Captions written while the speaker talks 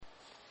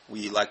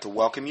We'd like to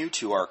welcome you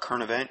to our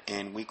current event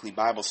and weekly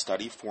Bible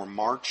study for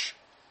March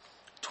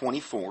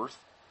 24th,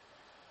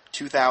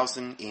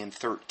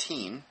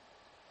 2013.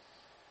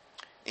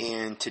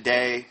 And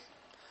today,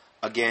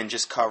 again,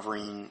 just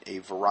covering a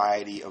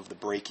variety of the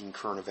breaking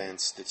current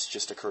events that's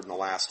just occurred in the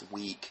last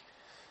week,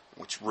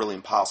 which is really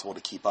impossible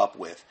to keep up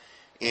with.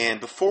 And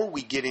before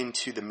we get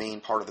into the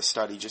main part of the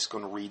study, just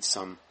going to read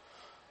I'm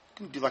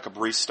going to do like a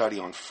brief study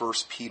on 1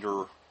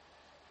 Peter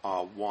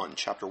 1,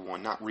 chapter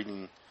 1, not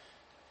reading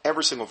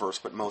every single verse,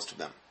 but most of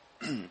them.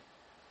 It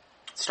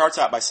starts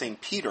out by saying,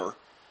 Peter,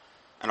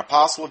 an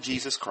apostle of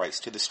Jesus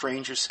Christ, to the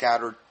strangers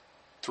scattered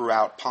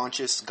throughout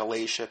Pontus,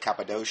 Galatia,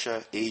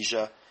 Cappadocia,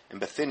 Asia, and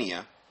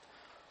Bithynia,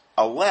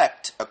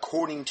 elect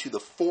according to the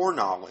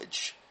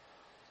foreknowledge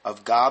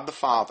of God the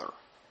Father,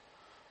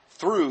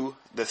 through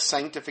the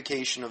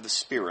sanctification of the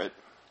Spirit,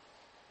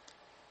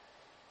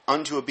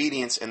 unto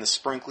obedience and the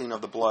sprinkling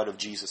of the blood of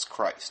Jesus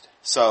Christ.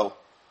 So,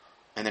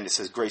 and then it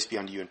says, grace be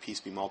unto you and peace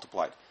be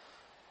multiplied.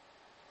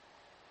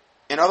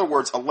 In other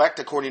words, elect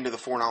according to the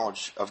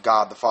foreknowledge of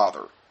God the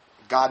Father.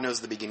 God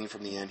knows the beginning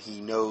from the end. He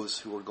knows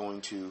who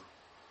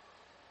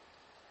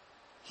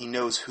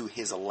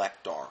His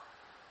elect are,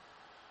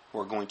 who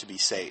are going to be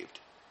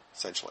saved,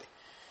 essentially.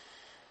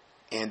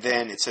 And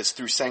then it says,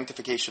 through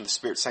sanctification of the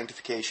Spirit.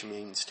 Sanctification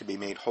means to be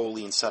made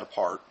holy and set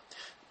apart.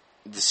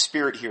 The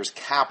Spirit here is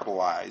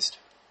capitalized,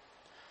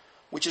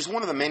 which is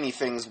one of the many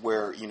things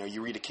where,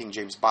 you read a King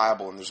James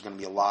Bible and there's going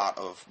to be a lot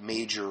of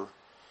major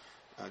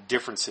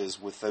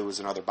differences with those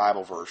in other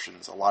Bible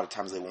versions. A lot of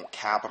times they won't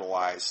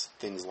capitalize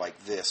things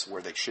like this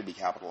where they should be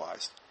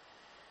capitalized.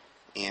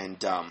 And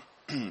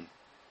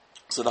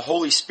so the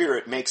Holy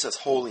Spirit makes us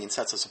holy and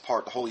sets us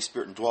apart. The Holy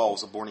Spirit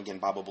indwells a born-again,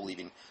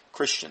 Bible-believing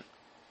Christian.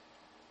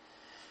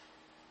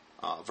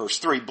 Verse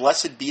 3,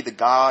 Blessed be the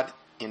God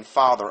and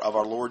Father of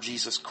our Lord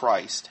Jesus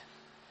Christ,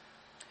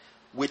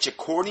 which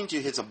according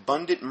to His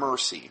abundant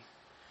mercy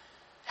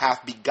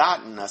hath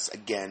begotten us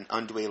again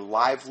unto a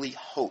lively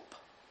hope,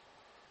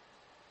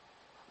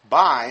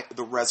 by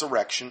the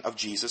resurrection of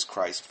Jesus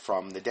Christ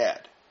from the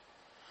dead.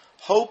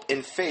 Hope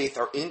and faith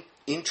are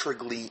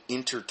integrally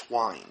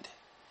intertwined.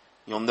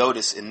 You'll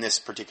notice in this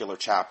particular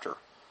chapter.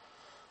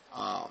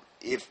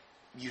 If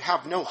you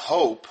have no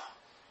hope,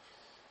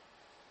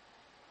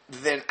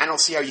 then I don't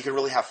see how you can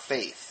really have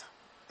faith.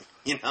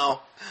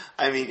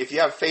 If you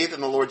have faith in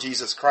the Lord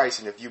Jesus Christ,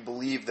 and if you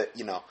believe that,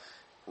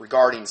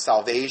 regarding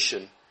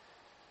salvation,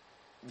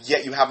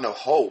 yet you have no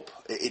hope,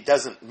 it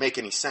doesn't make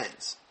any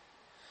sense.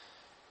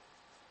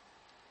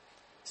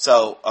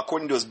 So,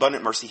 according to His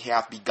abundant mercy, He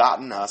hath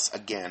begotten us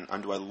again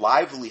unto a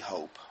lively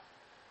hope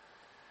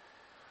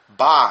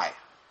by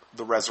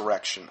the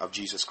resurrection of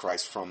Jesus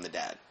Christ from the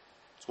dead.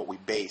 It's what we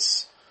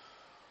base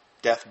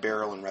death,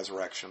 burial, and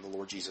resurrection of the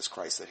Lord Jesus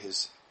Christ, that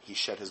He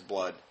shed His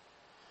blood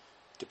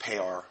to pay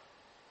our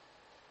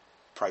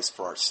price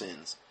for our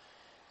sins.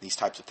 These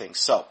types of things.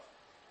 So,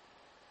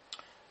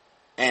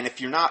 and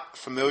if you're not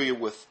familiar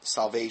with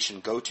salvation,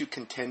 go to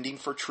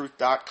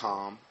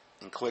contendingfortruth.com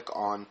and click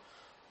on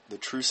the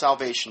True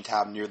Salvation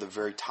tab near the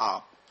very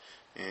top,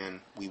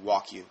 and we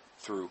walk you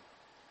through.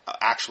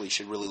 Actually, you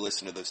should really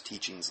listen to those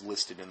teachings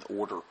listed in the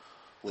order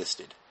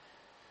listed.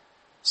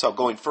 So,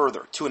 going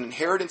further, to an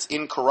inheritance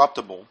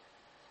incorruptible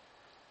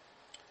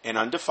and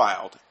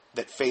undefiled,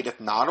 that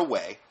fadeth not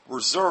away,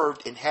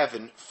 reserved in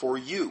heaven for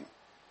you.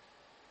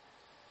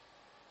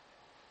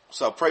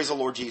 So, praise the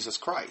Lord Jesus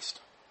Christ.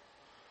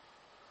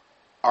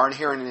 Our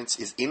inheritance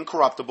is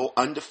incorruptible,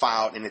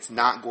 undefiled, and it's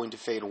not going to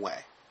fade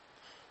away.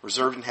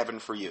 Reserved in heaven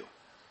for you.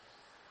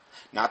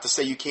 Not to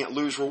say you can't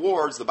lose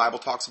rewards. The Bible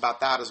talks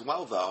about that as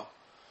well, though.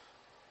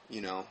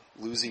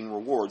 Losing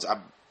rewards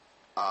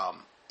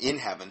in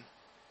heaven.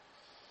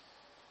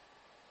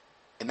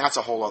 And that's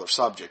a whole other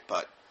subject,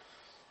 but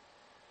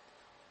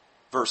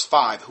verse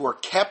 5, who are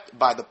kept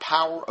by the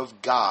power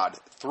of God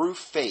through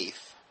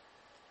faith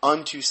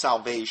unto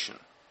salvation.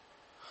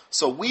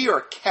 So we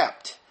are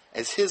kept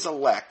as His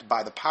elect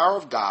by the power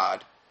of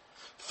God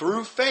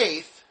through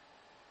faith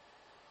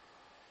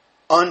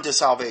unto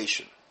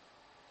salvation.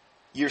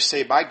 You're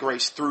saved by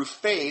grace through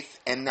faith,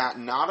 and that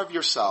not of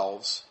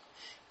yourselves.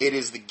 It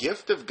is the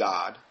gift of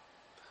God,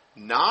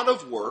 not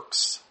of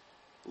works,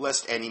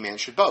 lest any man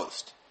should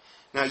boast.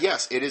 Now,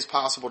 yes, it is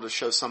possible to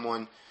show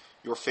someone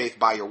your faith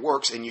by your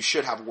works, and you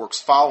should have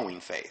works following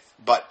faith.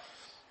 But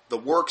the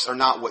works are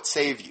not what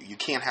save you. You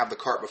can't have the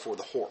cart before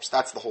the horse.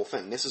 That's the whole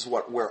thing. This is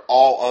where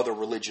all other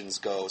religions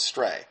go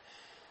astray.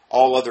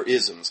 All other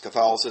isms,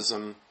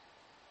 Catholicism.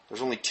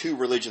 There's only 2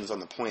 religions on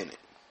the planet.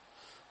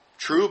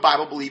 True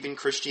Bible-believing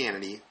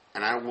Christianity,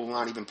 and I will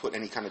not even put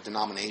any kind of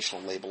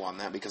denominational label on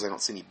that because I don't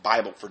see any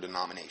Bible for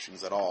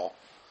denominations at all.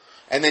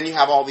 And then you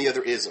have all the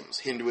other isms,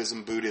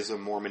 Hinduism,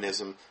 Buddhism,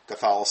 Mormonism,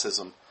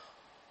 Catholicism.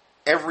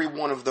 Every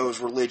one of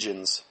those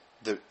religions,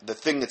 the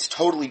thing that's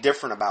totally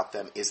different about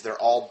them is they're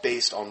all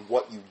based on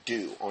what you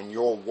do, on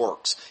your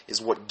works,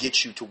 is what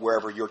gets you to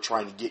wherever you're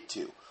trying to get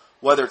to.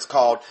 Whether it's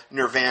called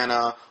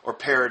nirvana or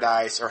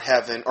paradise or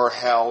heaven or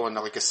hell in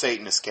like a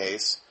Satanist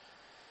case.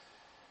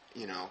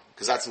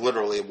 Because that's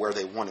literally where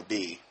they want to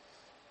be.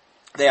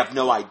 They have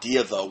no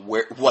idea, though,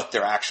 what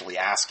they're actually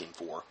asking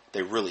for.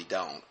 They really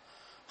don't.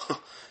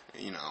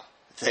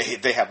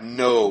 They have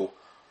no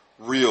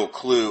real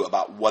clue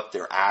about what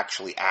they're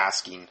actually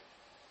asking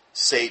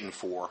Satan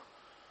for.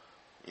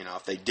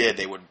 If they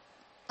did,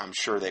 I'm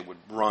sure they would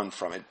run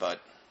from it,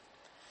 but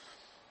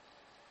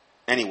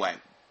anyway,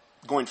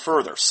 going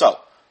further. So,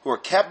 who are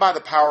kept by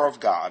the power of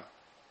God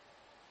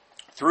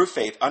through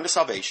faith unto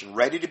salvation,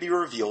 ready to be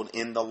revealed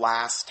in the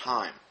last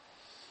time.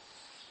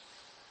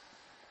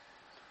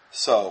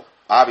 So,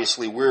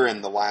 obviously, we're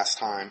in the last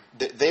time.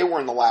 They were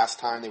in the last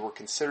time. They were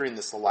considering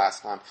this the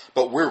last time.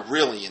 But we're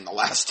really in the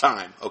last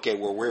time, okay,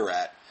 where we're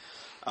at.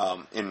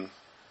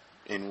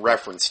 In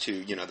reference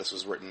to, this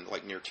was written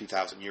like near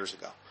 2,000 years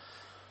ago.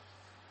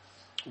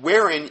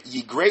 Wherein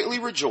ye greatly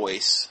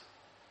rejoice,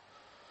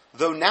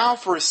 though now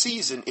for a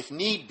season, if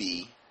need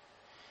be,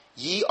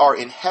 ye are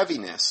in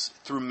heaviness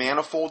through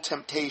manifold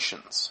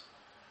temptations,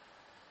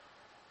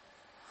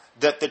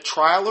 that the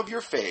trial of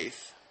your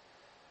faith,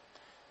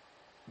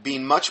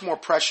 being much more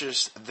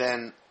precious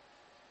than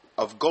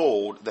of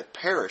gold that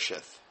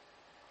perisheth,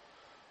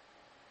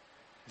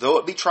 though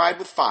it be tried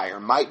with fire,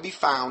 might be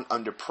found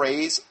unto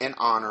praise and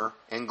honor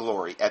and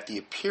glory at the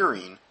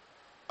appearing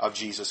of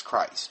Jesus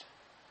Christ.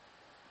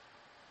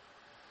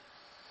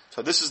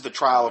 So this is the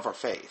trial of our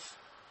faith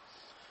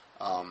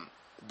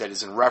that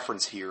is in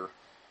reference here.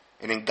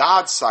 And in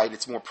God's sight,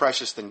 it's more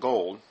precious than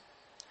gold.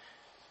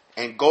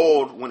 And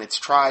gold, when it's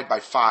tried by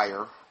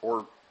fire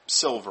or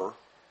silver,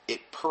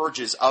 it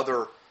purges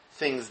other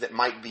things that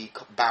might be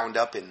bound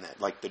up in it,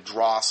 like the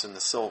dross in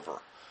the silver.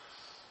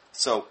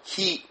 So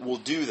heat will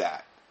do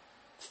that.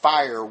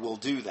 Fire will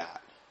do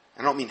that.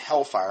 I don't mean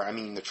hellfire, I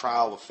mean the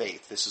trial of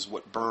faith. This is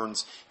what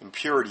burns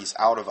impurities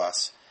out of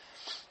us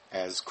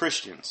as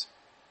Christians.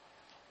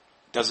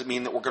 Doesn't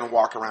mean that we're going to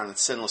walk around in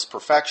sinless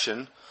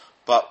perfection,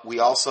 but we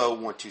also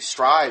want to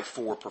strive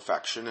for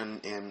perfection,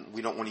 and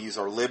we don't want to use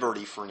our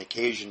liberty for an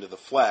occasion to the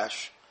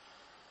flesh,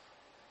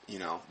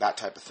 that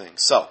type of thing.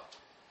 So,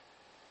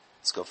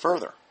 let's go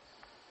further.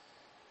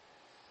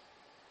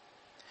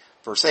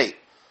 Verse 8,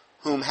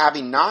 whom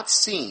having not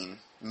seen,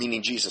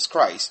 meaning Jesus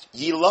Christ,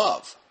 ye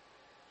love.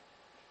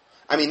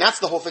 I mean, that's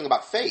the whole thing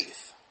about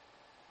faith.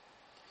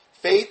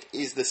 Faith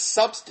is the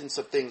substance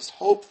of things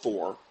hoped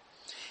for,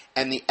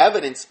 and the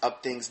evidence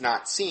of things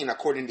not seen,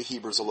 according to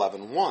Hebrews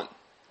 11:1.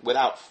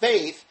 Without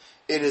faith,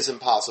 it is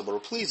impossible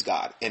to please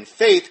God. And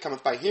faith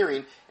cometh by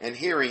hearing, and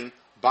hearing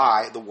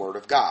by the Word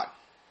of God.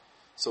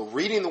 So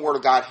reading the Word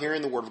of God,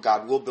 hearing the Word of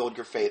God will build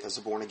your faith as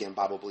a born-again,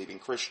 Bible-believing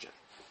Christian.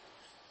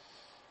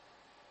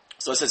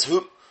 So it says,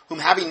 whom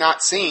having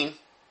not seen,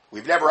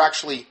 we've never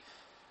actually,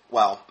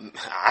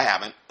 I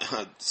haven't,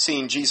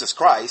 seen Jesus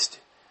Christ,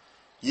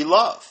 ye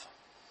love.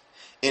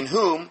 In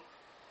whom,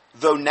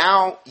 though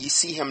now ye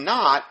see him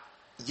not,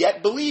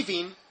 yet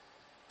believing,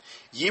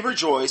 ye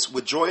rejoice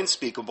with joy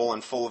unspeakable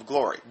and full of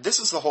glory. This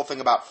is the whole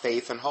thing about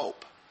faith and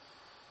hope.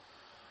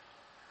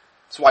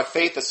 That's why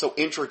faith is so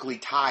intricately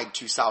tied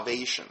to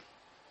salvation.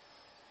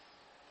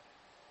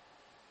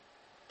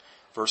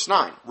 Verse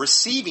 9,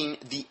 receiving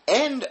the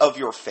end of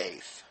your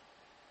faith,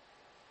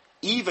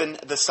 even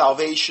the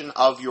salvation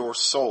of your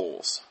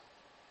souls.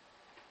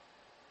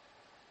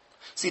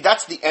 See,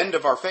 that's the end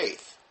of our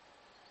faith.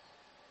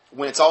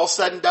 When it's all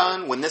said and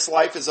done, when this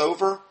life is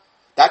over,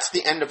 that's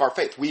the end of our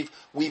faith.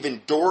 We've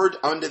endured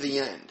unto the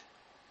end.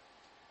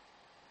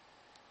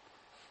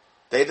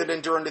 They that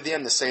endure unto the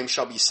end, the same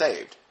shall be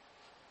saved.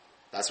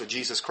 That's what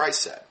Jesus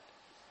Christ said.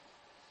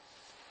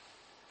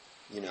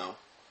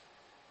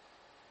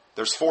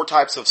 There's 4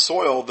 types of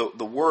soil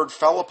the word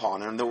fell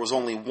upon, and there was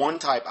only one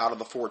type out of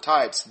the 4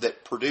 types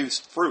that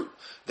produced fruit,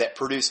 that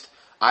produced,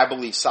 I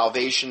believe,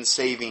 salvation,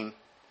 saving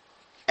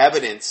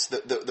evidence.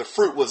 The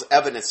fruit was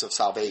evidence of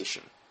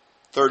salvation.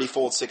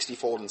 30-fold,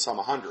 60-fold, and some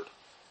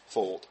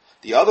 100-fold.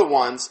 The other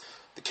ones,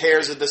 the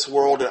cares of this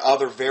world and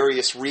other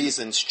various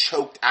reasons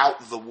choked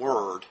out the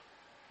word,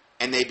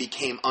 and they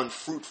became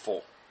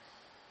unfruitful.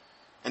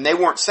 And they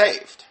weren't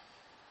saved.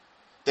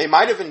 They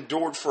might have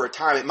endured for a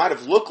time. It might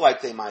have looked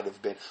like they might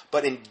have been.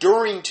 But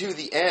enduring to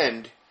the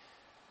end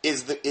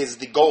is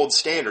the gold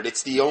standard.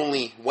 It's the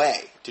only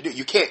way to do it.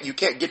 You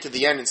can't get to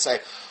the end and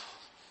say,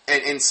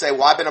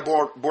 well, I've been a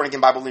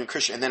born-again, Bible-believing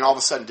Christian, and then all of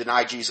a sudden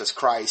deny Jesus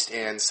Christ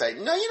and say,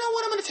 no, you know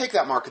what, I'm going to take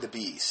that mark of the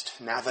beast.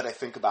 Now that I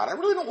think about it, I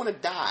really don't want to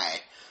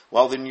die.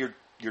 Well, then you're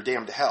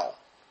damned to hell.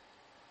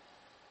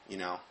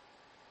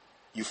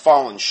 You've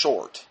fallen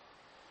short.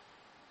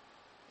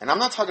 And I'm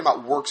not talking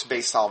about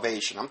works-based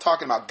salvation. I'm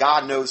talking about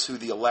God knows who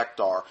the elect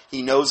are.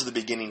 He knows the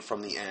beginning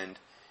from the end.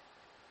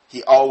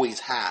 He always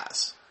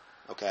has.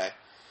 Okay?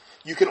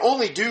 You can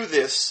only do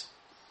this,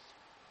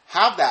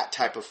 have that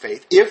type of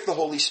faith, if the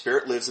Holy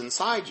Spirit lives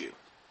inside you.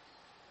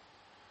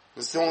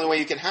 It's the only way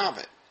you can have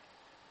it.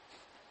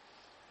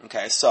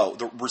 Okay, so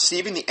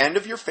receiving the end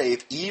of your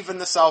faith, even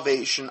the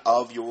salvation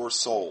of your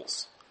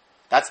souls.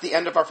 That's the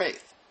end of our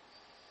faith.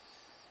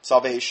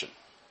 Salvation.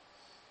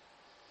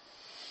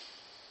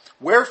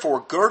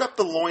 Wherefore, gird up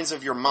the loins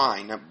of your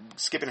mind. Now,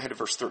 skipping ahead to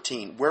verse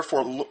 13.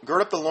 Wherefore,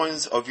 gird up the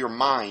loins of your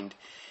mind.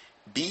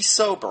 Be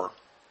sober.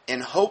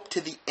 and hope to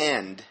the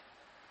end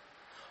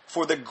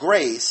for the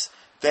grace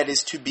that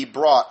is to be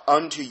brought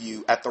unto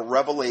you at the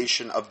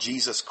revelation of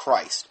Jesus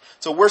Christ.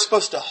 So we're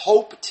supposed to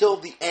hope till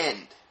the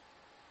end.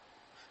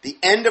 The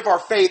end of our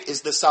faith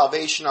is the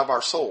salvation of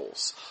our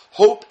souls.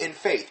 Hope and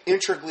faith,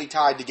 intricately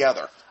tied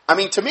together. I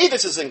mean, to me,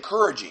 this is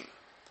encouraging.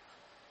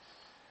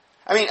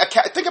 I mean,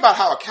 think about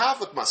how a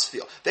Catholic must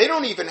feel. They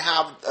don't even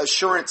have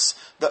assurance.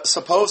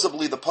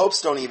 Supposedly, the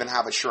popes don't even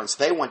have assurance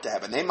they went to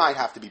heaven. They might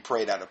have to be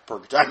prayed out of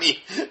purgatory. I mean,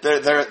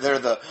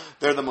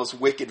 they're the most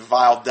wicked,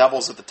 vile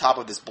devils at the top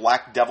of this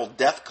black devil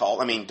death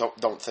cult. I mean,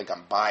 don't think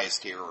I'm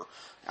biased here or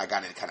I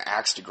got any kind of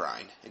axe to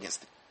grind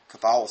against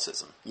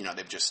Catholicism. You know,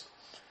 they've just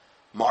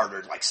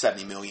martyred like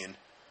 70 million,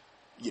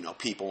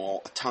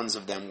 people. Tons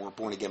of them were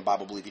born again,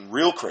 Bible believing,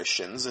 real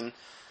Christians, and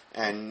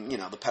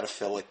the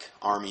pedophilic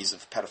armies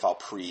of pedophile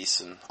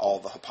priests and all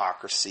the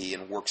hypocrisy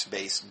and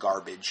works-based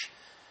garbage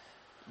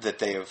that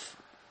they have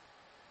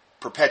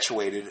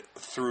perpetuated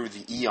through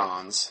the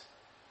eons.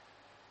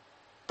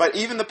 But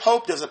even the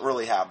Pope doesn't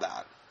really have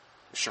that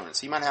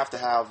assurance. He might have to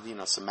have,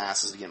 some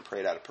masses again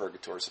prayed out of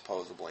purgatory,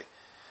 supposedly.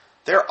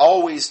 They're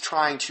always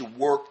trying to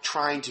work,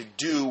 trying to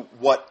do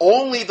what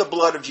only the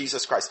blood of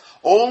Jesus Christ,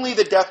 only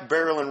the death,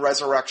 burial, and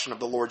resurrection of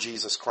the Lord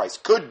Jesus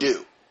Christ could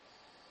do,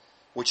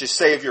 which is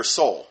save your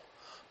soul.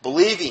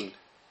 Believing,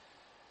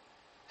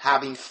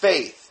 having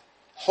faith,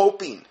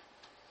 hoping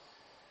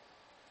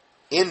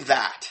in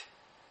that.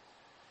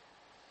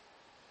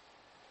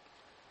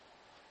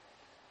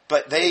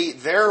 But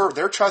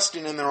they're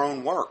trusting in their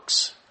own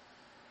works.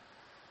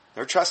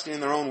 They're trusting in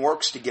their own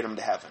works to get them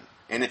to heaven.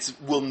 And it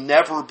will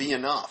never be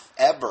enough,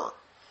 ever.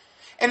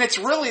 And it's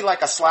really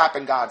like a slap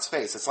in God's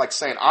face. It's like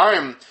saying, I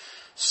am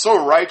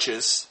so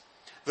righteous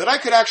that I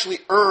could actually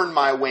earn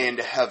my way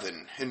into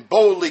heaven and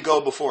boldly go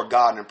before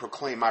God and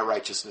proclaim my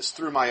righteousness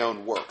through my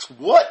own works.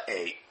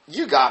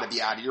 You gotta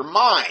be out of your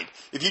mind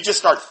if you just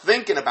start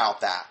thinking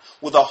about that.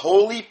 With a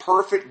holy,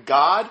 perfect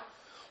God,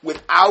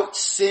 without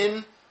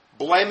sin,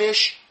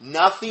 blemish,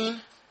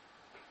 nothing.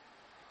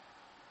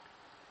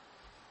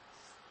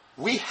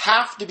 We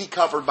have to be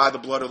covered by the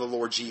blood of the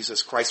Lord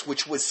Jesus Christ,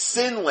 which was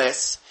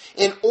sinless,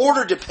 in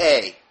order to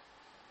pay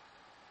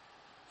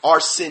our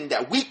sin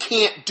debt. We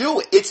can't do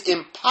it. It's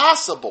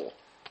impossible.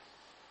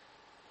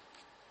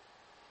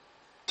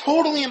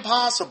 Totally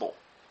impossible.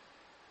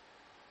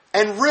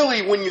 And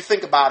really, when you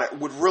think about it,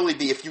 would really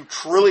be if you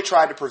truly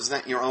tried to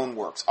present your own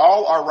works.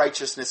 All our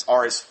righteousness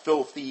are as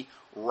filthy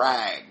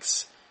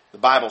rags, the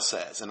Bible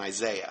says in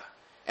Isaiah.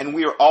 And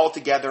we are all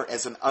together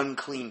as an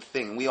unclean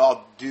thing. We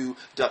all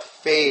doth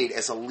fade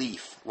as a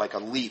leaf, like a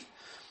leaf,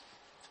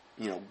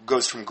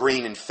 goes from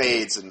green and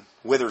fades and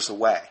withers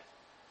away.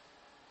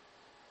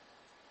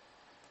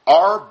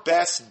 Our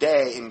best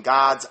day in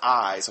God's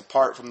eyes,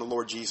 apart from the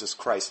Lord Jesus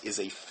Christ, is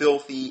a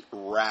filthy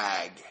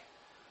rag.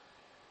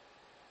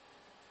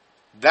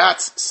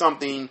 That's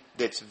something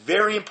that's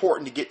very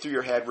important to get through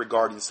your head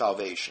regarding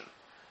salvation.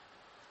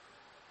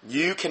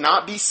 You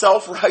cannot be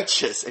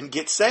self-righteous and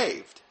get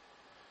saved.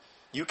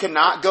 You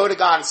cannot go to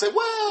God and say,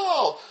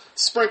 well,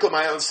 sprinkle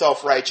my own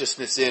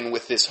self-righteousness in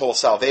with this whole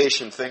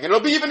salvation thing, and it'll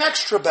be even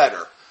extra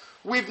better.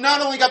 We've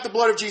not only got the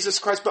blood of Jesus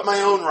Christ, but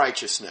my own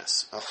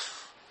righteousness. Ugh.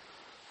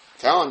 I'm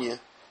telling you,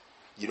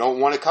 you don't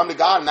want to come to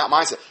God in that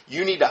mindset.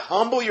 You need to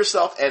humble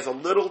yourself as a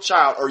little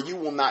child, or you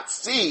will not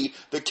see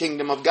the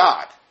kingdom of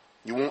God.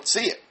 You won't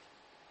see it.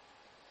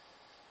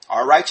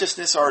 Our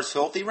righteousness are as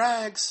filthy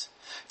rags.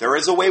 There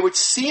is a way which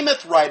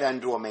seemeth right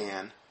unto a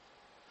man.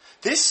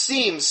 This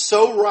seems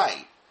so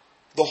right.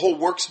 The whole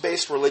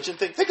works-based religion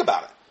thing. Think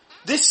about it.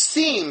 This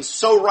seems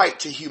so right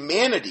to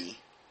humanity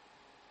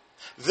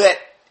that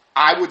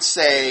I would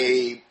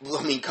say,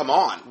 come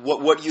on.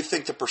 What do you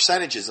think the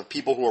percentages of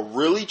people who are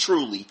really,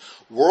 truly,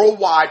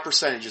 worldwide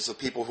percentages of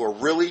people who are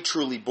really,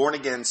 truly born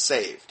again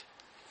saved?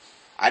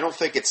 I don't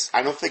think it's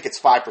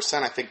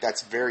 5%. I think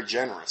that's very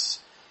generous.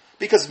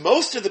 Because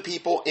most of the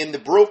people in the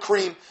Brill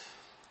Cream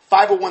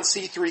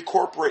 501c3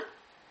 corporate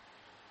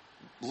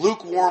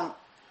lukewarm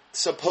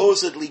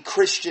supposedly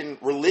Christian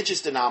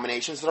religious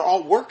denominations that are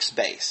all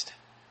works-based.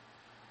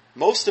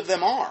 Most of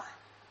them are.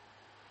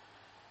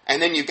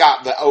 And then you've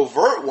got the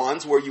overt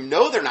ones where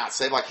they're not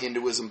saved, like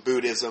Hinduism,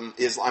 Buddhism,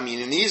 Islam.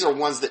 And these are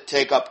ones that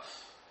take up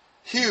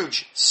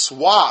huge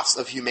swaths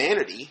of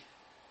humanity.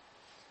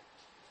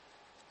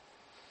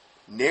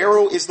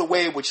 Narrow is the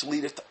way which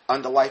leadeth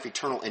unto life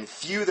eternal, and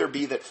few there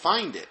be that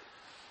find it.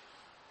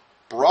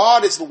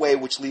 Broad is the way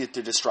which leadeth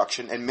to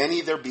destruction, and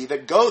many there be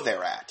that go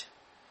thereat.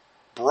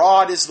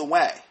 Broad is the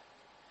way.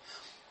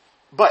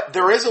 But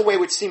there is a way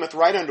which seemeth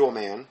right unto a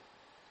man,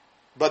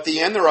 but the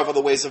end thereof are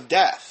the ways of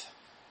death.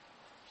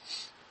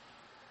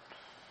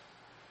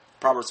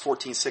 Proverbs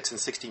 14:6 and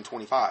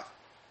 16:25.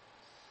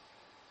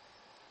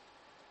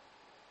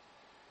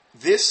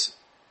 This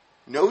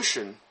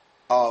notion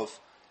of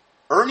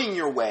earning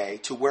your way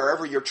to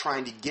wherever you're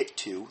trying to get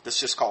to, let's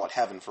just call it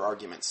heaven for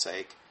argument's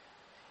sake,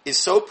 is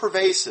so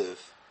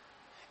pervasive,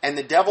 and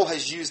the devil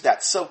has used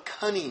that so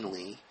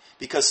cunningly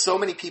because so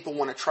many people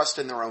want to trust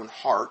in their own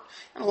heart,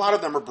 and a lot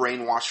of them are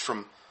brainwashed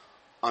from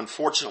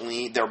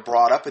unfortunately, they're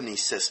brought up in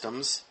these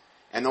systems,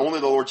 and only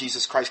the Lord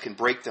Jesus Christ can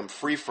break them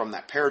free from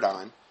that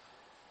paradigm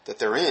that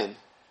they're in.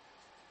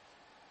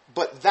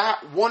 But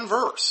that one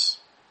verse,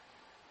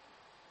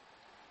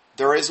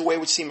 there is a way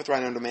which seemeth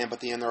right unto man, but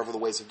the end thereof are the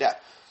ways of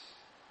death.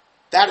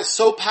 That is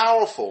so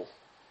powerful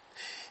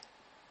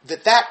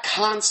that that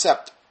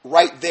concept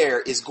right there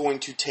is going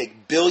to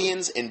take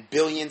billions and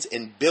billions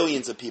and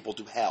billions of people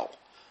to hell.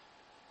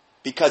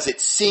 Because it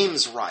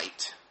seems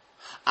right.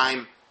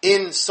 I'm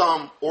in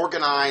some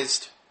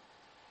organized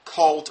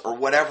cult or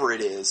whatever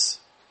it is,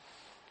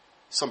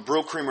 some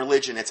Brylcreem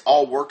religion, it's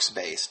all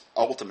works-based,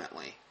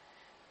 ultimately.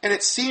 And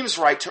it seems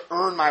right to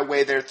earn my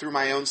way there through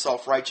my own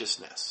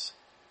self-righteousness.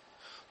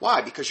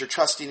 Why? Because you're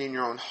trusting in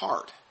your own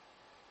heart.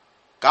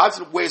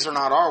 God's ways are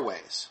not our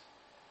ways.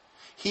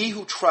 He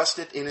who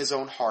trusteth in his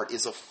own heart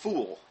is a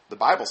fool, the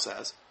Bible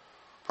says.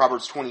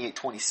 Proverbs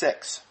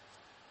 28:26.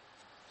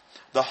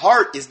 The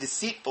heart is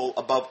deceitful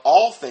above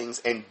all things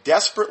and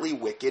desperately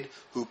wicked.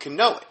 Who can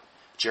know it?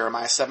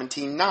 Jeremiah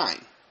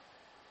 17:9.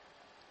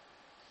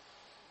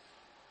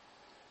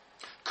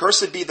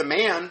 Cursed be the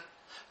man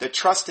that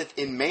trusteth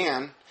in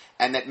man,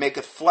 and that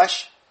maketh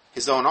flesh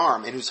his own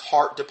arm, and whose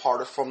heart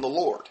departeth from the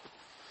Lord.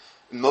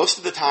 Most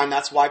of the time,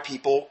 that's why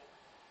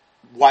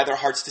their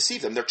hearts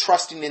deceive them. They're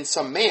trusting in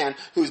some man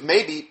who's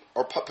maybe,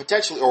 or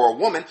potentially, or a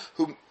woman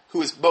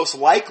who is most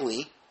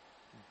likely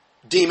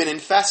demon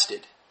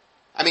infested.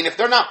 I mean, if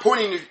they're not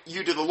pointing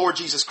you to the Lord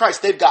Jesus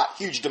Christ, they've got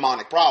huge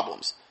demonic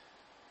problems.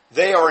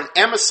 They are an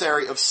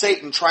emissary of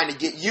Satan trying to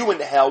get you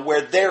into hell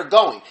where they're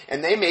going.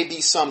 And they may be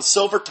some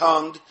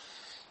silver-tongued,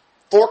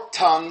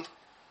 fork-tongued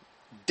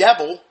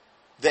devil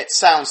that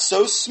sounds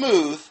so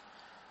smooth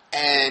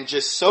and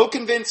just so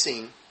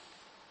convincing.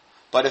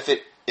 But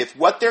if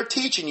what they're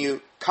teaching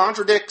you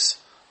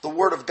contradicts the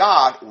Word of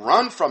God,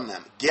 run from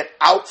them. Get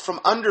out from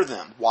under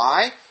them.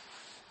 Why?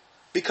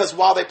 Because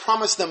while they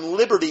promise them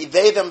liberty,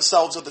 they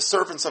themselves are the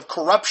servants of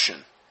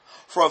corruption.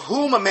 For of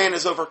whom a man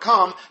is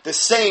overcome, the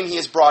same he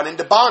is brought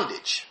into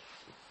bondage.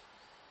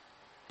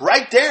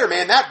 Right there,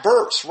 man, that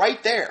verse,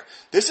 right there.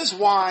 This is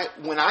why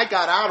when I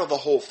got out of the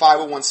whole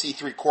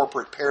 501c3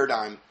 corporate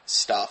paradigm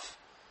stuff,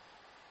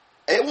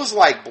 it was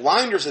like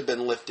blinders had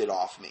been lifted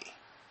off me.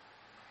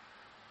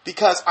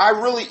 Because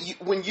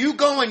when you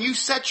go and you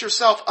set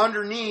yourself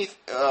underneath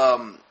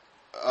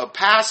a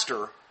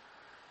pastor,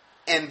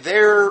 and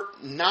they're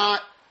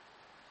not,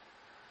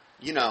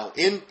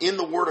 in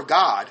the Word of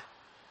God,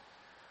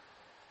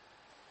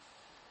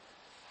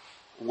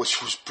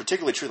 which was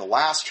particularly true the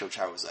last church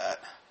I was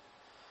at.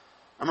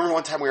 I remember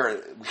one time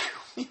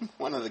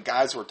one of the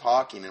guys were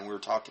talking, and we were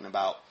talking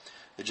about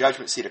the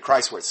judgment seat of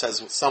Christ, where it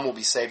says some will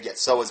be saved, yet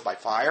so is by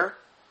fire.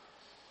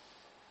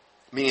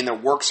 Meaning their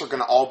works are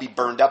going to all be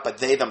burned up, but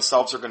they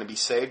themselves are going to be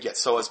saved, yet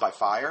so is by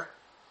fire.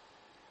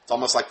 It's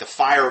almost like the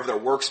fire of their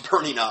works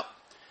burning up.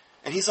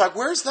 And he's like,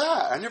 where's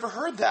that? I never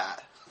heard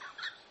that.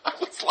 I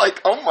was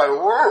like, oh my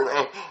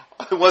word.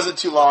 It wasn't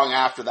too long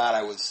after that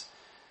I was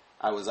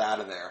out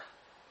of there.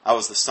 I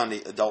was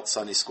the adult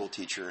Sunday school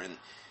teacher, and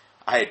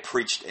I had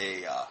preached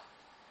a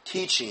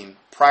teaching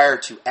prior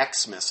to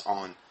Xmas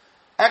on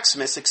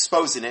Xmas,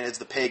 exposing it as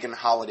the pagan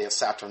holiday of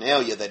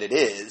Saturnalia that it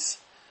is.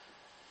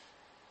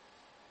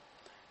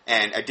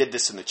 And I did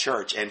this in the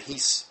church, and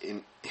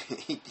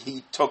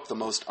he took the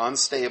most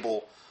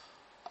unstable,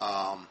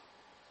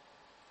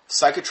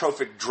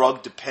 psychotropic,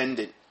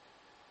 drug-dependent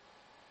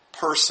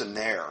person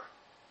there,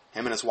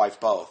 him and his wife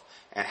both,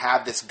 and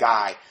had this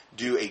guy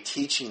do a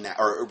teaching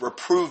or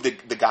reprove the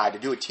guy to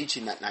do a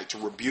teaching that night to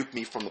rebuke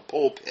me from the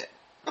pulpit.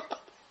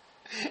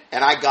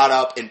 And I got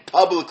up and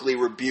publicly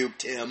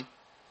rebuked him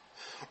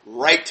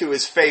right to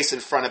his face in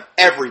front of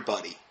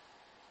everybody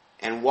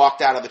and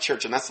walked out of the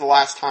church. And that's the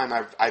last time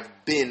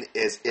I've been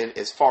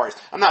as far as,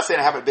 I'm not saying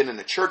I haven't been in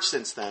a church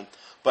since then,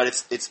 but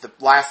it's the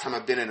last time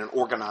I've been in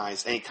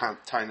any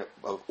kind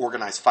of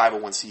organized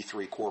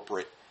 501c3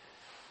 corporate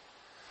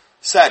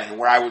setting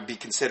where I would be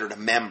considered a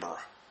member.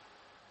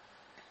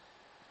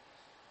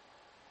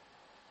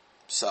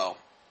 So,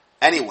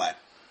 anyway,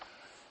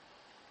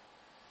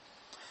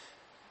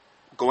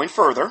 going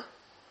further,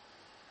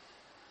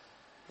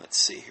 let's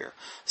see here.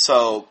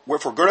 So,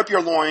 wherefore gird up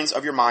your loins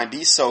of your mind,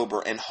 be sober,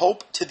 and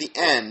hope to the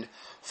end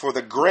for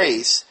the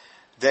grace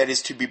that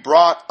is to be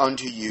brought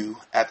unto you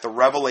at the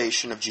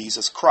revelation of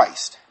Jesus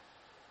Christ.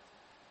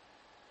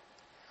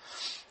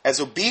 As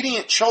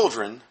obedient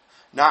children,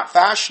 not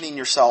fashioning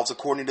yourselves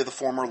according to the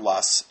former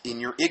lusts in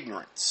your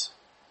ignorance.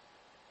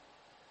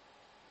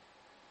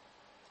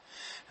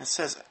 It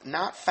says,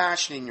 not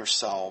fashioning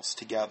yourselves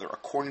together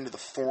according to the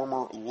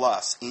former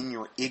lusts in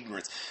your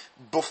ignorance.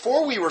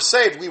 Before we were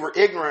saved, we were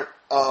ignorant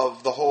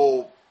of the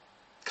whole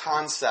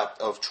concept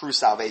of true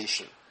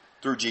salvation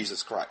through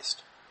Jesus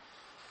Christ.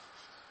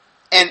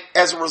 And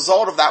as a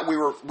result of that, we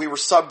were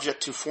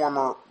subject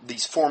to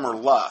these former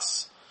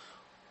lusts,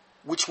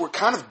 which were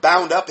kind of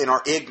bound up in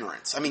our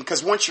ignorance. I mean,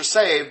 because once you're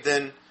saved,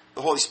 then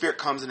the Holy Spirit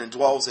comes in and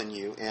dwells in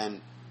you, and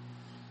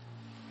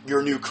you're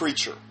a new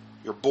creature.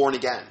 You're born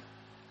again.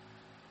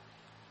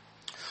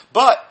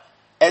 But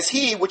as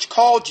he which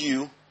called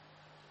you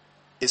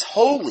is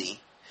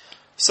holy,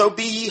 so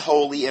be ye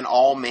holy in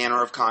all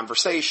manner of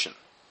conversation.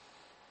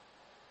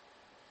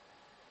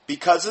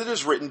 Because it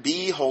is written,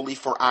 be ye holy,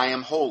 for I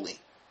am holy.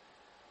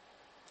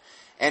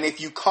 And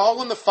if you call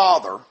on the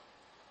Father,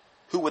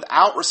 who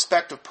without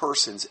respect of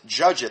persons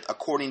judgeth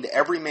according to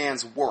every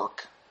man's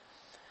work.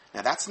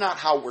 Now that's not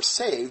how we're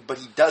saved, but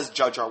he does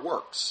judge our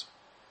works.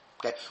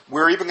 Okay?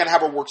 We're even going to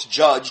have our works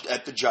judged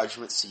at the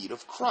judgment seat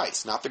of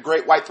Christ. Not the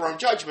great white throne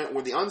judgment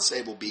where the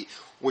unsaved will be,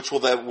 which will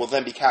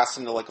then be cast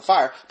into the lake of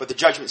fire, but the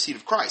judgment seat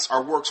of Christ.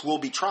 Our works will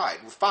be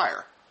tried with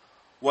fire.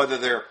 Whether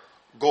they're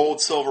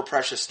gold, silver,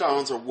 precious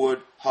stones, or wood,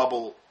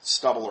 hubble,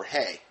 stubble, or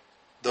hay.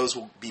 Those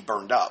will be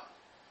burned up.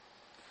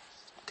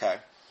 Okay?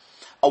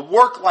 A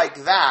work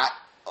like that,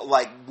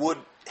 like wood,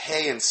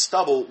 hay, and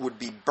stubble, would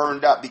be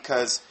burned up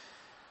because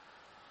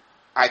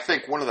I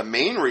think one of the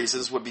main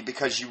reasons would be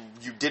because you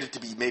did it to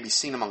be maybe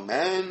seen among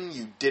men,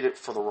 you did it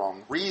for the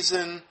wrong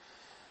reason.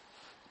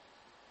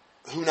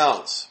 Who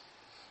knows?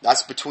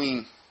 That's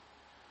between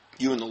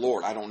you and the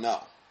Lord. I don't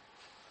know.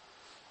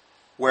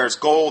 Whereas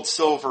gold,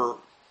 silver,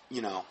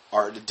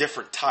 are a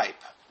different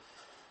type.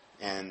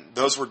 And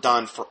those were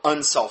done for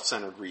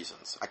unself-centered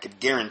reasons. I could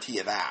guarantee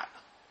you that.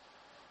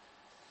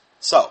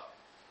 So,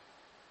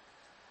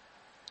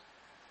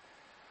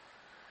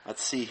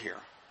 let's see here.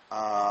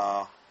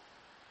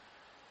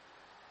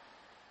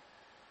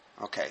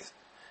 Okay.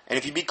 And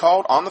if you be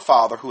called on the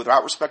Father, who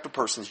without respect of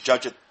persons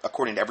judgeth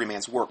according to every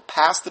man's work,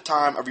 pass the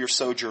time of your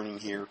sojourning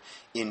here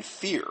in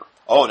fear.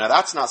 Oh, now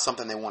that's not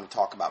something they want to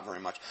talk about very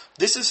much.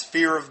 This is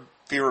fear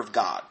of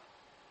God.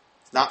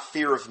 It's not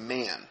fear of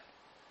man,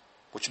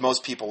 which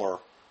most people are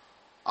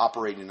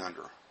operating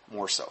under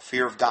more so.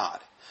 Fear of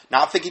God.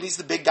 Not thinking he's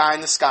the big guy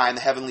in the sky and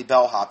the heavenly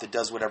bellhop that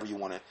does whatever you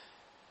want,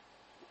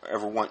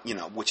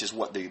 which is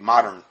what the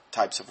modern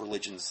types of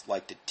religions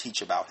like to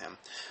teach about him.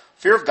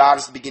 Fear of God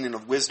is the beginning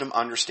of wisdom,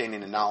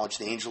 understanding, and knowledge.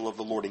 The angel of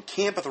the Lord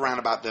encampeth around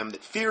about them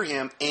that fear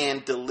him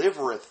and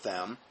delivereth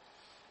them.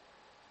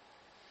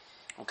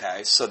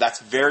 Okay, so that's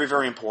very,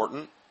 very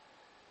important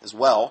as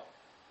well.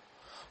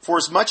 For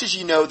as much as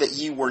ye know that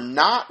ye were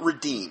not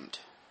redeemed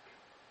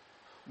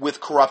with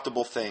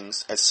corruptible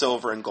things as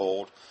silver and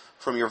gold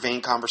from your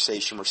vain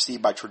conversation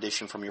received by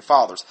tradition from your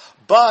fathers,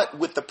 but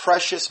with the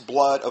precious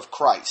blood of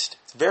Christ.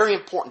 It's very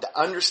important to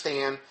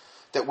understand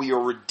that we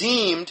are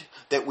redeemed,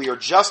 that we are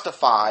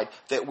justified,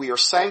 that we are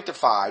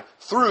sanctified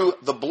through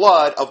the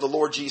blood of the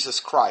Lord Jesus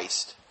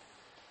Christ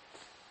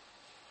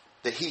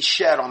that he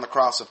shed on the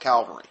cross of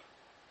Calvary.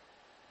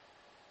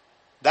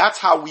 That's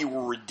how we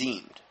were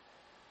redeemed.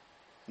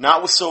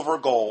 Not with silver or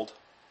gold.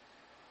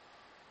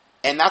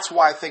 And that's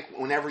why I think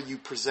whenever you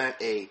present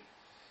the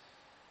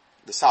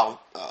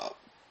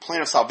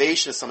plan of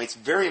salvation to somebody, it's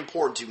very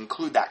important to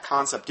include that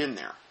concept in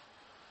there.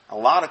 A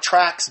lot of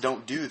tracts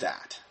don't do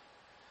that.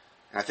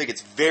 And I think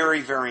it's very,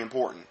 very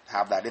important to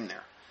have that in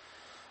there.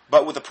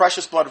 But with the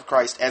precious blood of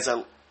Christ, as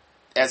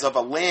of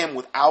a lamb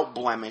without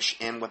blemish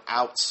and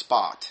without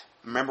spot.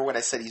 Remember what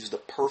I said? He's the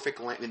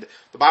perfect lamb. I mean,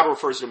 the Bible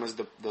refers to him as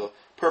the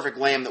perfect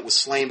lamb that was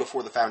slain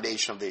before the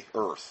foundation of the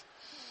earth.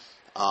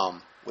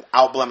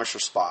 Without blemish or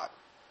spot.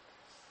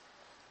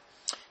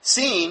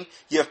 Seeing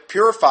you have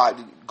purified,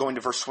 going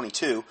to verse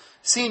 22,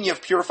 seeing you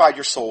have purified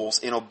your souls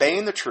in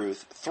obeying the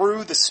truth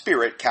through the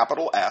Spirit,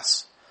 capital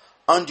S,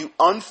 unto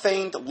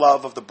unfeigned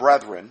love of the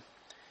brethren,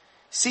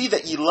 see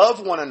that ye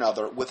love one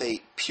another with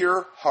a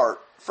pure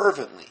heart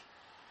fervently.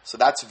 So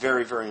that's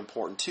very, very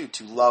important too,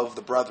 to love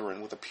the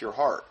brethren with a pure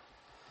heart.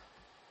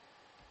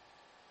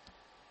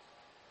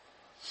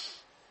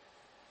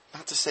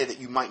 Not to say that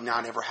you might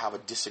not ever have a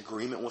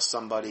disagreement with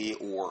somebody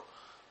or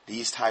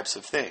these types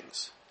of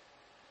things.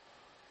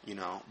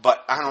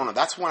 But I don't know.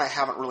 That's one I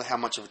haven't really had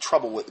much of a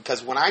trouble with,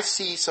 because when I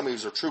see somebody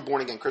who's a true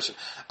born-again Christian,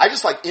 I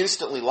just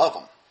instantly love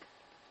them.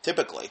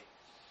 Typically.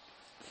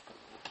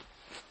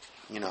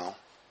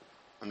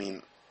 I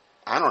mean,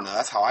 I don't know.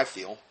 That's how I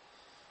feel.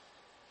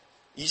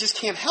 You just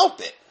can't help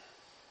it.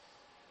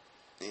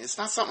 It's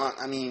not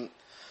something,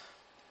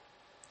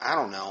 I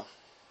don't know.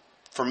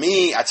 For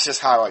me, that's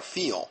just how I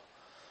feel.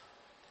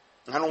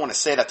 I don't want to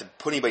say that to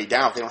put anybody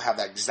down if they don't have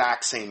that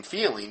exact same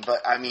feeling,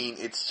 but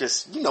it's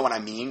just, you know what I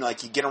mean?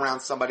 Like, you get around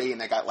somebody and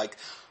they got,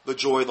 the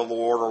joy of the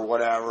Lord or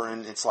whatever,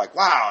 and it's like,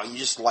 wow, you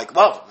just, love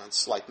them.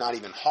 It's, not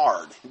even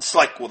hard. It's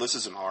like, well, this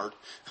isn't hard.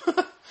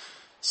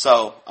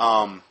 So,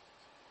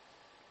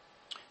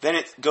 then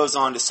it goes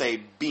on to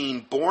say,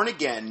 being born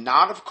again,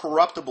 not of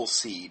corruptible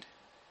seed,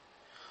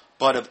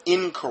 but of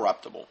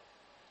incorruptible,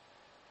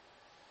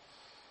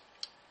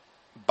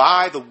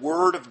 by the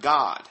word of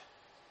God,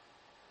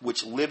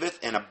 which liveth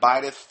and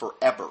abideth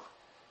forever.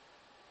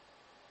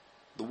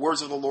 The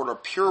words of the Lord are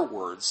pure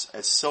words,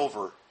 as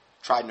silver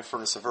tried in the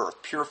furnace of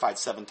earth, purified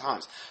 7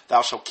 times.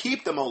 Thou shalt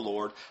keep them, O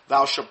Lord.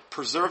 Thou shalt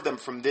preserve them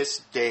from this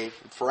day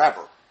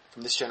forever,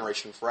 from this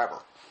generation forever.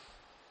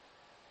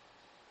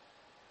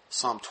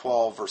 Psalm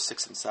 12, verse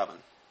 6 and 7.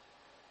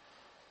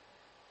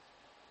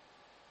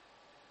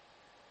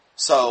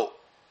 So,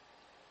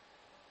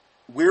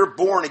 we're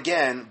born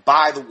again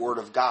by the word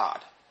of God.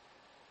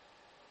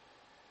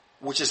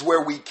 which is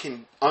where we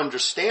can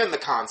understand the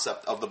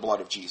concept of the blood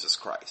of Jesus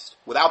Christ.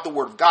 Without the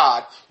Word of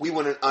God, we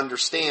wouldn't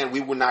understand, we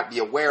would not be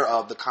aware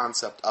of the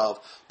concept of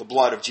the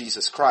blood of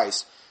Jesus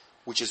Christ,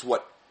 which is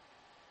what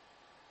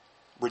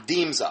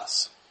redeems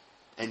us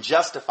and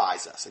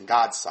justifies us in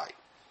God's sight.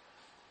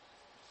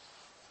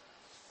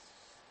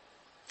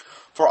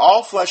 For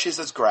all flesh is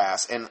as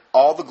grass, and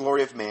all the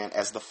glory of man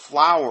as the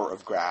flower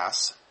of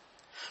grass.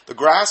 The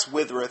grass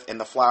withereth, and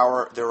the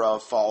flower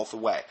thereof falleth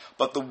away.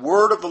 But the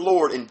word of the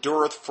Lord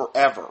endureth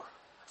forever.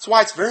 That's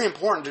why it's very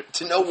important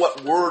to know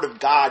what word of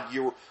God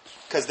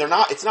because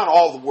it's not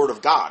all the word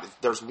of God.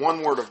 There's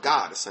one word of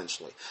God,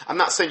 essentially. I'm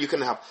not saying you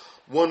can have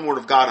one word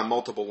of God in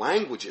multiple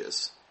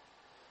languages,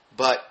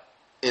 but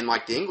in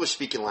like the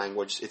English-speaking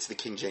language, it's the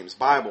King James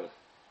Bible.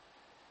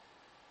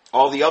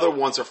 All the other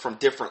ones are from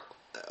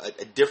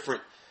a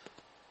different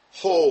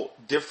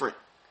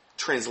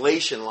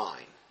translation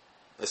line.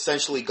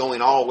 Essentially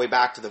going all the way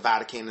back to the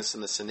Vaticanus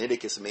and the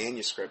Sinaiticus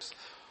manuscripts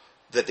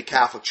that the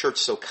Catholic Church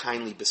so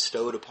kindly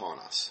bestowed upon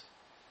us.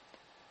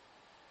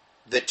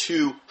 That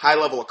two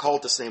high-level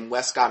occultists named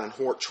Westcott and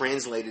Hort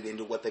translated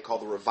into what they call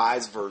the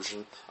Revised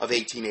Version of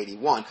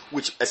 1881,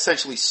 which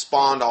essentially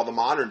spawned all the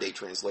modern-day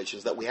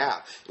translations that we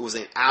have. It was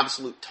an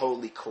absolute,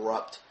 totally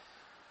corrupt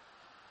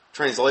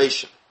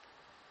translation.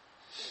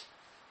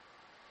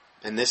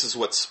 And this is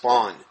what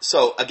spawned.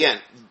 So, again,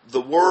 the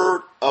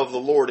word of the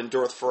Lord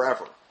endureth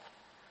forever.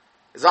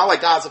 It's not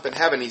like God's up in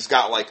heaven, he's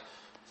got like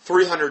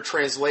 300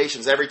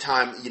 translations. Every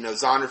time,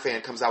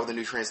 Zondervan comes out with a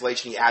new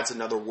translation, he adds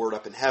another word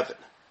up in heaven.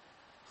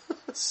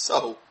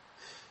 So,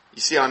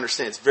 you see, I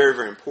understand it's very,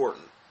 very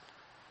important.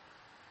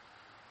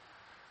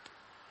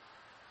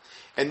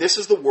 And this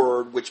is the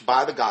word which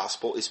by the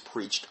gospel is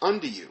preached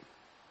unto you.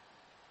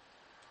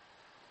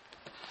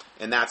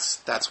 And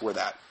that's where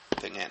that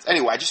thing ends.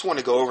 Anyway, I just want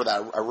to go over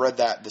that. I read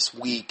that this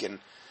week, and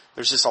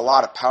there's just a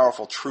lot of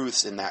powerful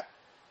truths in that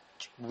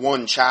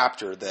one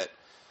chapter that,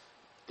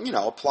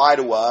 apply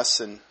to us,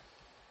 and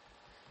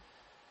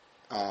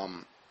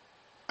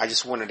I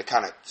just wanted to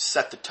kind of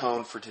set the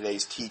tone for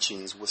today's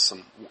teachings with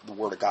the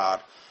Word of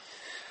God.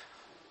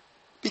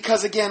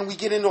 Because, again, we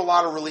get into a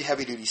lot of really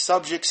heavy-duty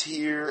subjects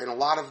here, and a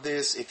lot of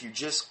this, if you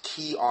just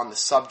key on the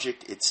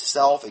subject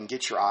itself and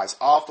get your eyes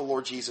off the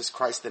Lord Jesus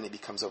Christ, then it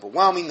becomes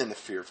overwhelming, then the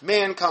fear of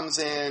man comes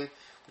in,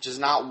 which is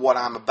not what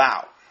I'm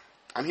about.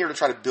 I'm here to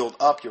try to build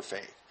up your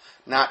faith,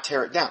 not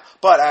tear it down.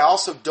 But I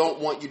also don't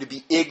want you to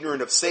be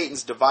ignorant of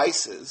Satan's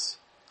devices,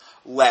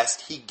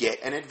 lest he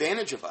get an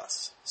advantage of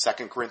us.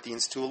 2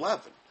 Corinthians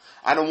 2:11.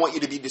 I don't want you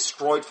to be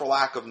destroyed for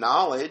lack of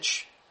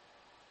knowledge,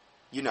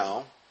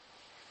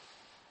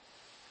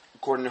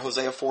 according to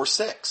Hosea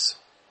 4:6.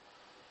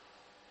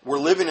 We're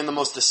living in the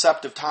most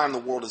deceptive time the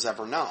world has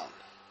ever known.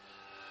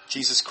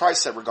 Jesus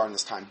Christ said regarding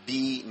this time,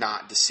 be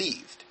not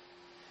deceived.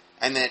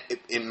 And then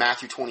in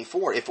Matthew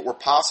 24, if it were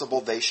possible,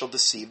 they shall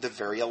deceive the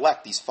very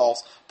elect. These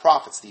false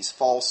prophets, these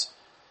false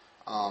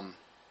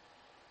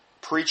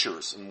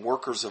preachers and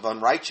workers of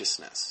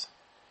unrighteousness.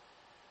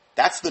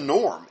 That's the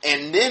norm.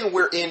 And then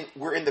we're in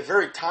the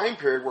very time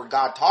period where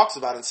God talks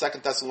about in 2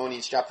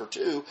 Thessalonians chapter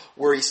 2,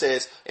 where he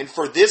says, and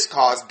for this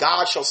cause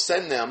God shall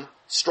send them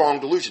strong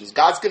delusions.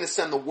 God's going to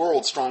send the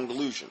world strong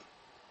delusion.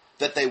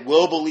 That they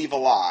will believe a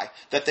lie,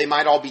 that they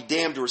might all be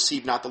damned to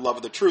receive not the love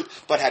of the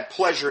truth, but had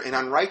pleasure in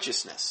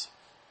unrighteousness.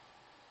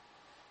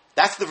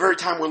 That's the very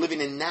time we're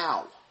living in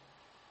now.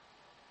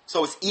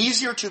 So it's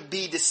easier to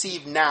be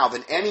deceived now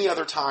than any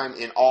other time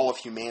in all of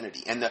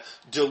humanity. And the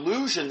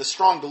delusion, the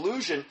strong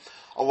delusion,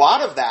 a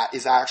lot of that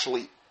is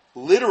actually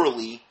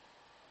literally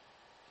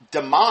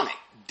demonic,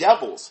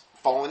 devils,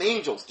 fallen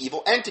angels,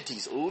 evil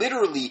entities,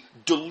 literally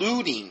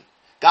deluding.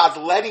 God's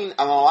letting and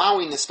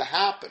allowing this to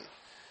happen.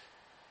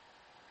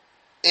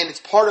 And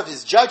it's part of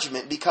his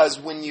judgment, because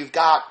when you've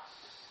got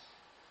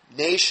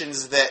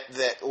nations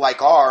that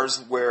like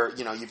ours, where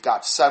you've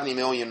got 70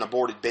 million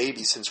aborted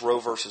babies since Roe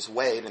versus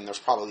Wade, and there's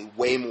probably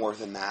way more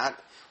than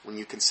that when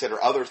you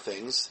consider other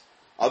things,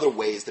 other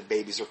ways that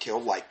babies are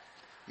killed, like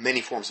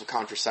many forms of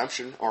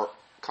contraception or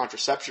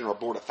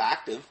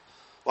abortifactive,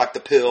 like the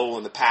pill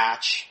and the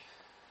patch.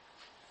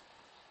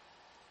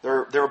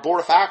 They're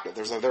abortifactive.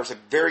 There's a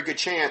very good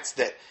chance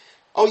that,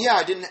 oh yeah,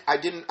 I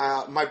didn't.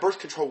 My birth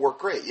control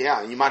worked great.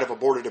 Yeah, and you might have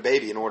aborted a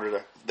baby in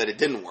order that it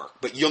didn't work,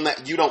 but you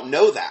don't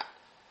know that.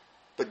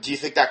 But do you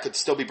think that could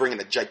still be bringing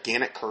a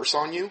gigantic curse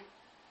on you?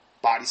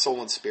 Body,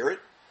 soul, and spirit?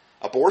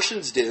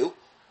 Abortions do.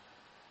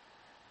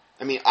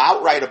 I mean,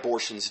 outright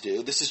abortions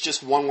do. This is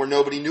just one where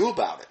nobody knew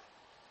about it.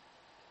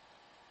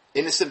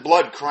 Innocent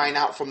blood crying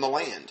out from the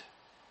land.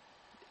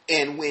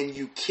 And when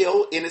you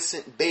kill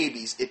innocent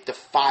babies, it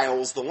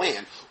defiles the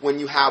land. When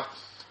you have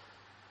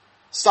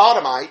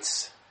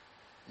sodomites,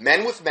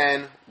 men with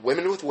men,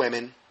 women with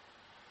women,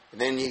 and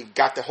then you've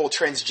got the whole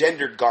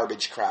transgendered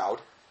garbage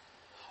crowd,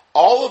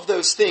 all of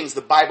those things,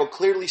 the Bible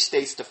clearly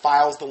states,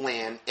 defiles the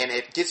land, and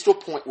it gets to a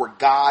point where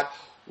God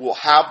will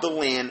have the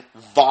land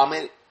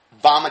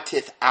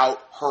vomiteth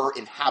out her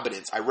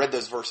inhabitants. I read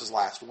those verses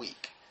last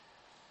week.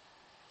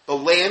 The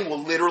land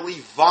will literally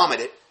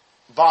vomit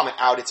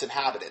out its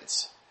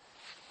inhabitants.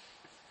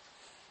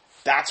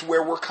 That's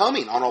where we're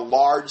coming on a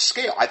large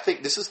scale. I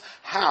think this is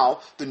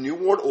how the New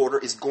World Order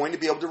is going to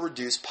be able to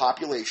reduce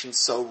population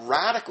so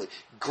radically.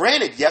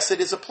 Granted, yes, it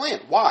is a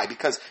plan. Why?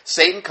 Because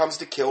Satan comes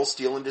to kill,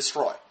 steal, and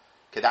destroy.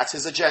 Okay, that's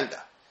his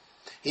agenda.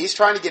 He's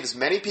trying to get as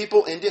many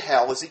people into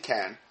hell as he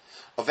can.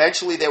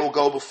 Eventually, they will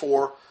go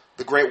before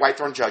the great white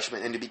throne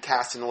judgment and to be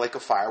cast in the lake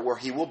of fire, where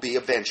he will be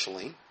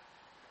eventually.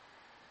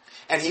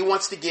 And he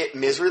wants to get,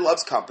 misery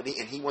loves company,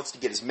 and he wants to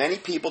get as many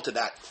people to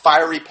that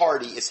fiery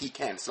party as he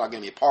can. It's not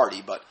going to be a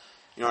party, but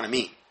you know what I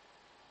mean.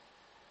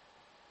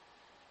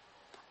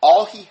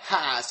 All he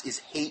has is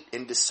hate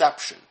and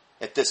deception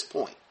at this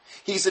point.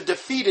 He's a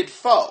defeated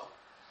foe.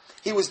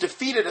 He was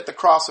defeated at the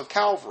cross of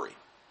Calvary.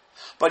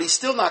 But he's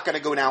still not going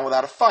to go down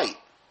without a fight.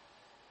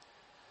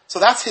 So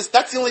that's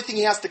the only thing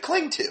he has to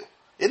cling to.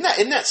 Isn't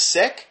that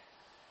sick?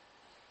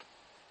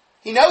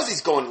 He knows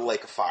he's going to the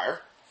lake of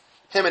fire.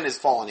 Him and his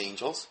fallen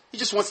angels. He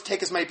just wants to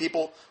take as many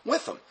people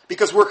with him.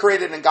 Because we're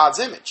created in God's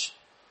image.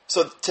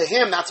 So to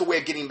him, that's a way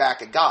of getting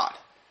back at God.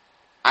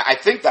 I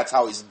think that's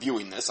how he's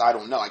viewing this. I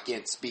don't know. I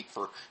can't speak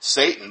for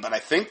Satan, but I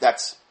think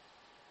that's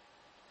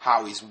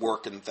how he's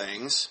working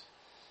things.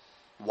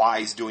 Why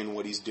he's doing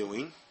what he's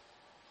doing.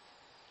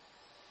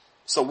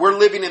 So we're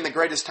living in the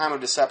greatest time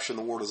of deception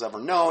the world has ever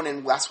known,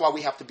 and that's why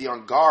we have to be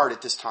on guard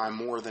at this time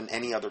more than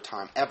any other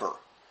time ever.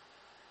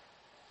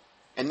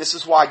 And this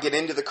is why I get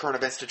into the current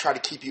events, to try to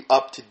keep you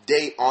up to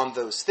date on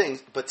those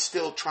things, but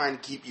still trying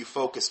to keep you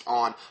focused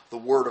on the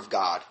Word of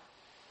God.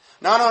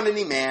 Not on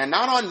any man,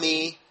 not on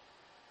me.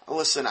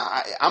 Listen,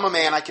 I'm a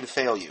man, I can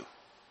fail you.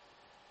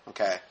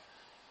 Okay?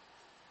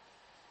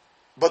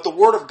 But the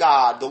Word of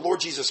God, the Lord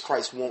Jesus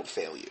Christ, won't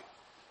fail you.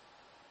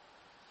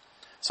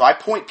 So I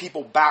point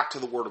people back to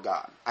the Word of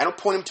God. I don't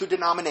point them to a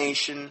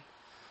denomination.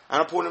 I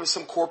don't point them to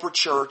some corporate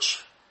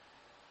church.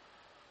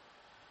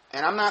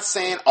 And I'm not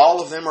saying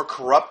all of them are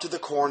corrupt to the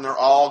core and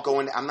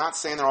I'm not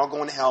saying they're all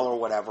going to hell or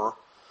whatever.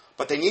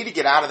 But they need to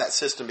get out of that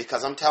system,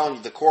 because I'm telling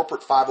you, the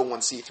corporate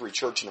 501c3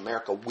 church in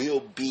America will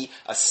be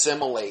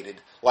assimilated.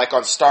 Like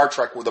on Star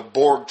Trek, where the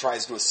Borg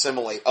tries to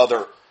assimilate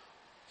other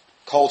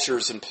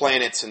cultures and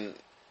planets and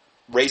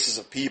races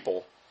of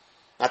people.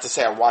 Not to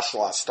say I watched a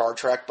lot of Star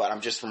Trek, but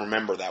I'm just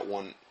remember that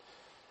one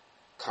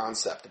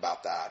concept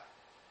about that.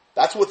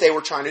 That's what they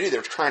were trying to do. They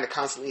were trying to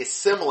constantly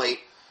assimilate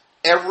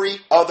every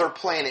other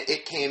planet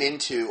it came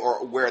into,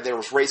 or where there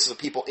was races of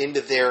people, into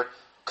their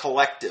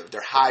collective,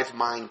 their hive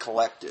mind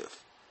collective.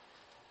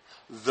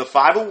 The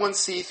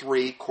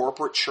 501c3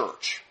 corporate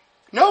church.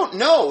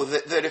 Know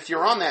that if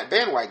you're on that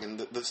bandwagon,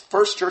 the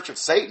First Church of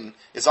Satan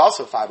is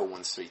also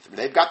 501c3.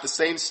 They've got the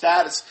same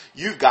status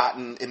you've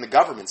gotten in the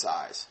government's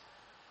eyes.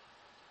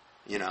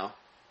 You know,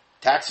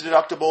 tax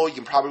deductible, you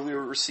can probably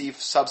receive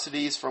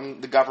subsidies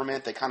from the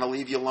government. They kind of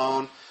leave you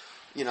alone,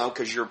 you know,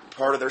 because you're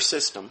part of their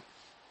system.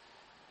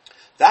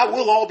 That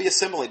will all be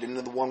assimilated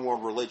into the one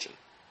world religion.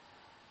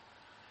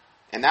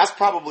 And that's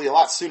probably a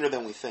lot sooner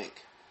than we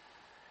think.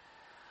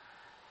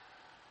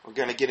 We're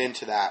going to get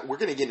into that. We're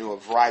going to get into a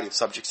variety of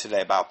subjects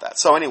today about that.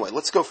 So anyway,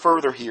 let's go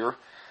further here.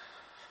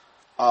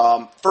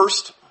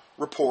 First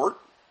report,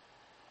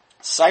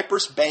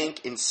 Cyprus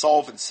bank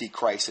insolvency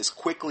crisis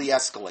quickly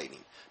escalating.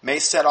 May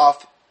set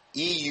off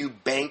EU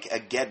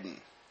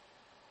Bank-ageddon.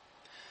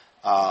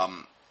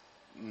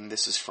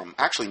 This is from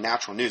actually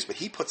Natural News, but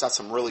he puts out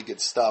some really good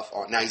stuff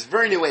on. Now he's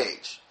very new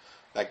age,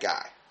 that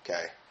guy.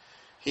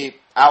 Okay,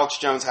 Alex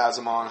Jones has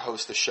him on,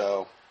 host the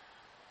show.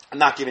 I'm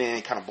not giving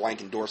any kind of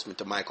blank endorsement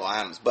to Michael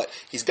Adams, but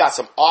he's got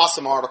some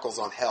awesome articles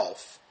on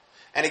health.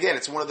 And again,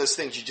 it's one of those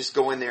things you just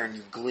go in there and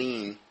you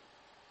glean.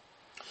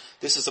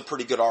 This is a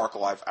pretty good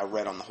article I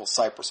read on the whole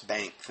Cyprus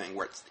Bank thing,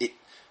 where it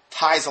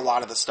ties a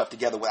lot of the stuff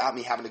together without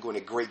me having to go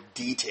into great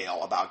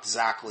detail about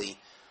exactly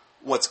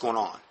what's going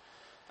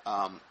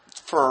on.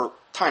 For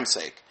time's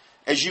sake,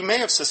 as you may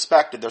have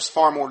suspected, there's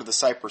far more to the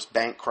Cyprus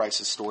bank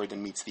crisis story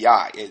than meets the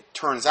eye. It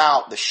turns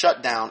out the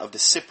shutdown of the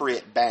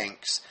Cypriot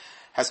banks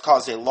has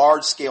caused a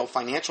large-scale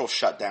financial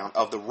shutdown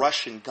of the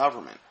Russian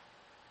government,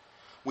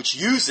 which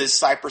uses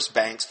Cyprus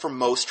banks for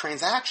most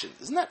transactions.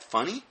 Isn't that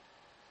funny?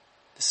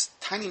 This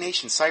tiny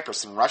nation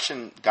Cyprus and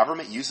Russian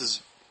government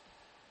uses...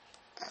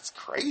 That's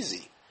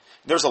crazy.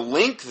 There's a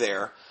link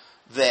there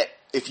that,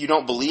 if you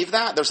don't believe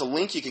that, there's a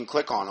link you can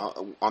click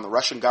on the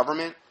Russian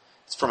government.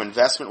 It's from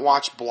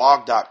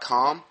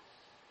investmentwatchblog.com,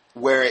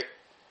 where it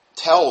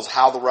tells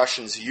how the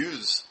Russians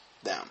use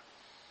them.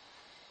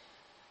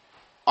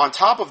 On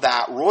top of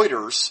that,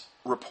 Reuters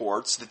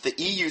reports that the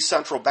EU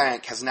Central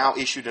Bank has now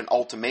issued an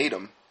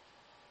ultimatum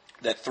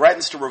that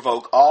threatens to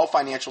revoke all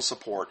financial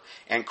support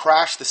and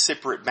crash the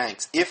Cypriot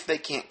banks if they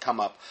can't come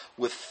up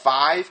with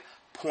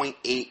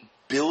 5.8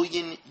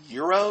 billion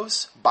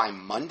euros by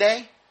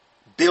Monday.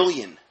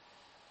 Billion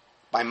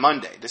by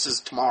Monday. This is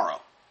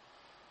tomorrow.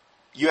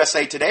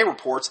 USA Today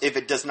reports if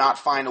it does not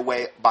find a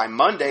way by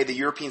Monday, the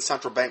European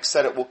Central Bank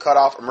said it will cut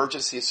off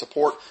emergency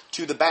support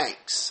to the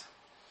banks,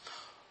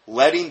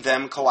 letting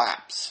them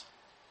collapse.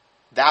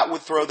 That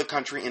would throw the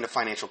country into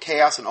financial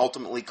chaos and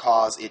ultimately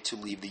cause it to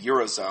leave the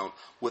Eurozone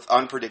with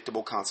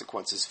unpredictable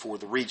consequences for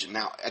the region.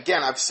 Now,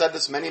 again, I've said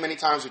this many, many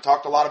times. We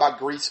talked a lot about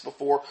Greece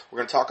before. We're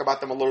going to talk about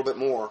them a little bit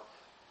more.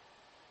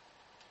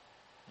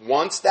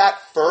 Once that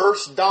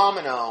first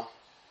domino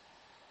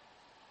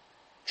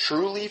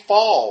truly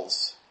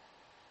falls,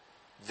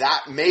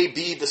 that may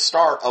be the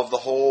start of the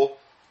whole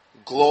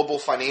global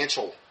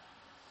financial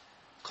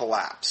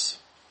collapse.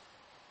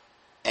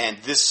 And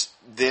this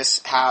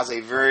has a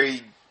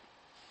very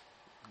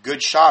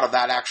good shot of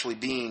that actually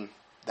being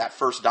that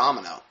first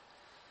domino.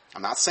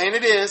 I'm not saying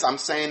it is, I'm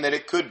saying that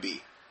it could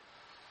be.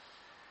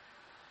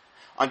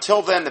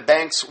 Until then, the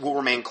banks will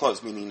remain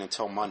closed, meaning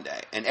until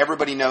Monday. And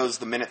everybody knows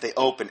the minute they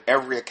open,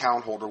 every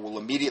account holder will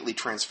immediately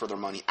transfer their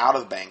money out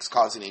of the banks,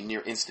 causing a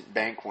near instant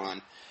bank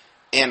run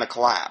and a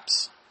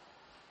collapse.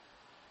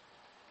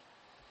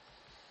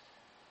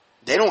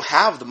 They don't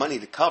have the money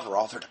to cover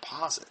all their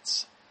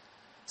deposits.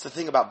 It's the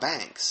thing about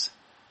banks.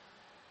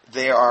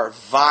 They are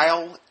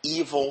vile,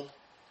 evil,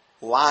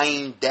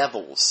 lying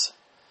devils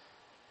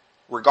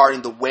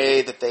regarding the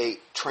way that they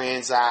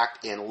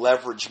transact and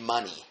leverage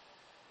money.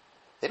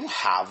 They don't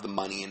have the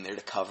money in there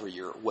to cover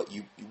what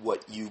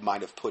you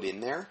might have put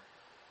in there.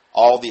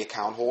 All the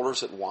account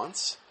holders at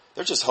once.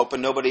 They're just hoping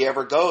nobody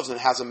ever goes and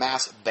has a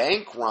mass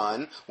bank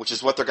run, which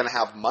is what they're going to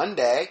have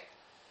Monday,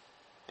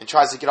 and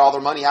tries to get all their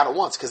money out at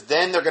once, because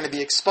then they're going to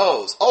be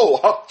exposed.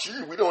 Oh,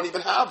 gee, we don't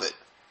even have it.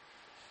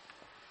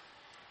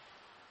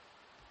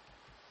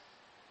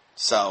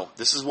 So,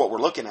 this is what we're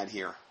looking at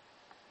here.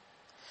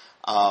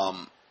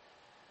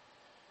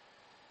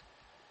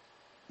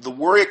 The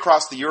worry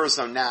across the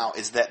Eurozone now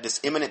is that this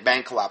imminent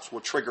bank collapse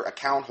will trigger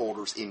account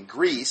holders in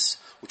Greece,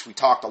 which we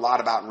talked a lot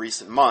about in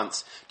recent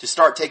months, to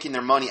start taking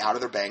their money out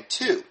of their bank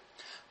too.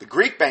 The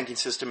Greek banking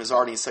system is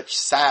already in such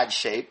sad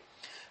shape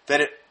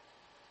that it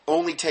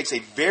only takes a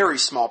very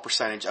small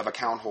percentage of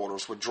account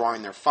holders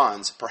withdrawing their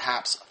funds,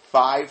 perhaps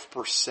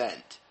 5%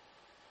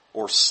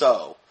 or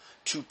so,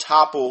 to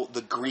topple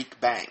the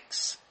Greek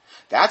banks.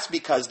 That's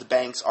because the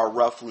banks are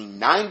roughly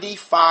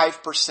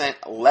 95%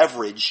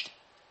 leveraged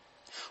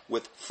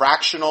with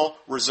fractional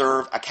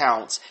reserve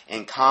accounts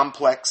and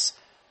complex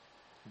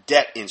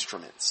debt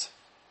instruments.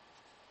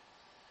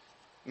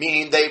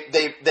 Meaning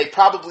they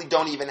probably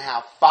don't even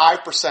have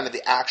 5% of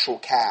the actual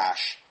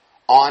cash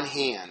on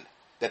hand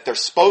that they're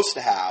supposed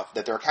to have,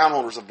 that their account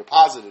holders have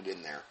deposited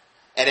in there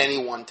at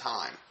any one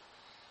time.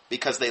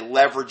 Because they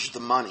leverage the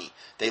money.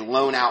 They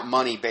loan out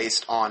money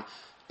based on,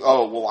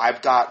 oh, well,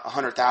 I've got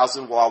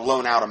 100,000, well, I'll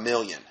loan out $1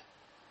 million.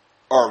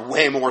 Or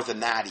way more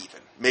than that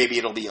even. Maybe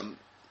it'll be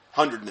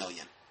 100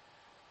 million.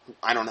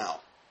 I don't know.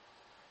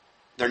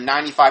 They're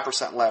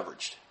 95%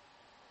 leveraged.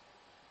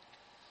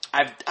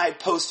 I've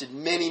posted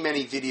many,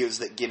 many videos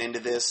that get into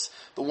this.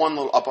 The one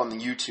little up on the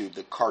YouTube,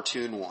 the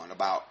cartoon one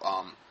about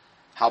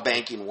how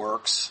banking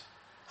works,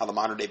 how the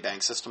modern day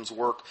bank systems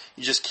work.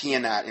 You just key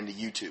in that into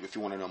YouTube if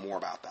you want to know more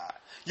about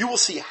that. You will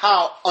see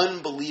how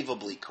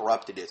unbelievably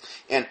corrupt it is.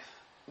 And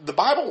the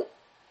Bible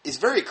is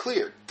very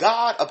clear.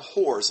 God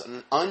abhors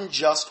an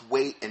unjust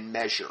weight and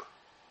measure.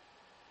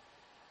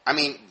 I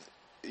mean,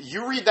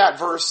 you read that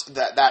verse,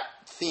 that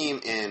theme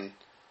in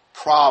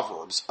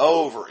Proverbs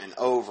over and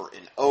over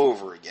and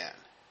over again.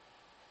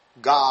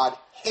 God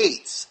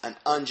hates an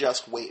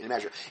unjust weight and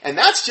measure. And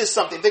that's just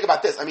something, think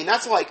about this. I mean,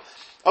 that's like,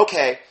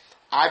 okay,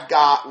 I've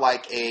got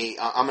like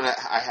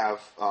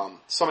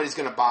somebody's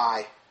going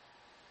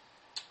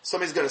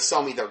to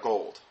sell me their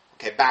gold,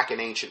 okay, back in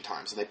ancient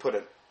times. And they put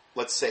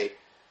let's say,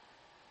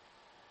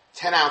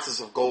 10 ounces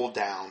of gold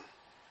down,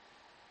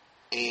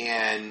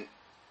 and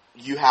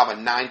you have a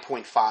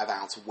 9.5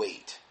 ounce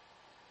weight,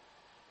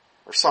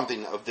 or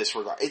something of this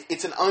regard.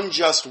 It's an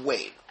unjust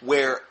weight,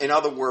 where, in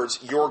other words,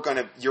 you have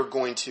a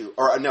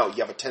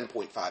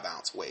 10.5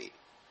 ounce weight.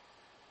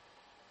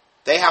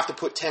 They have to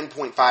put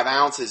 10.5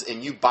 ounces,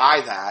 and you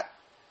buy that,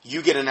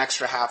 you get an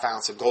extra half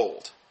ounce of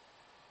gold.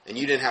 And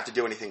you didn't have to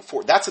do anything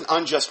for it. That's an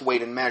unjust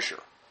weight and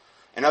measure.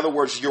 In other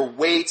words, your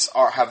weights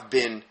have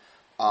been,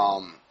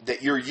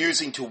 that you're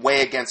using to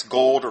weigh against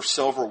gold or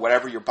silver,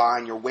 whatever you're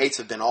buying, your weights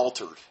have been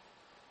altered.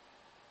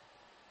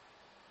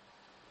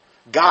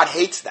 God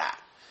hates that.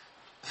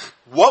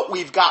 What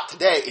we've got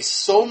today is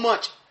so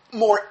much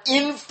more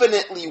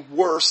infinitely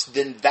worse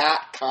than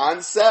that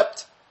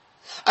concept.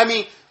 I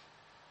mean,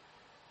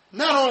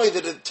 not only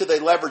do they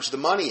leverage the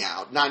money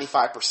out,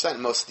 95%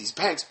 in most of these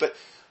banks, but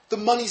the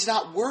money's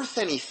not worth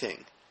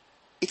anything.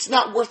 It's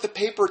not worth the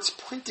paper it's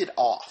printed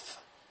off.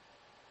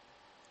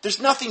 There's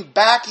nothing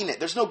backing it.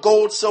 There's no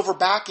gold, silver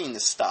backing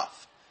this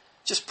stuff.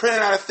 Just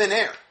printed out of thin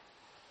air.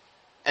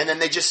 And then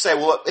they just say,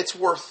 well, it's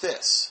worth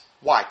this.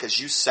 Why? Because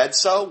you said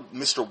so,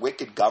 Mr.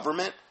 Wicked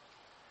Government?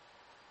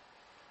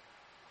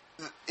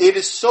 It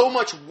is so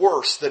much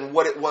worse than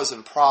what it was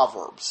in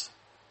Proverbs.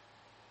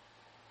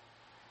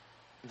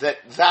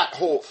 That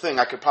whole thing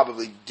I could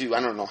probably do,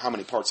 I don't know how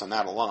many parts on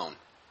that alone.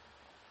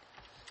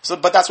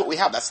 But that's what we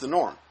have. That's the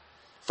norm.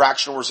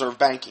 Fractional reserve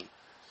banking,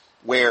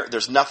 where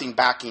there's nothing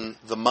backing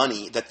the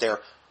money that they're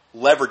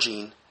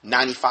leveraging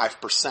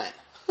 95%.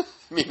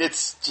 I mean,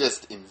 it's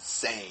just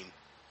insane.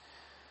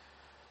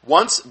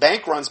 Once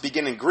bank runs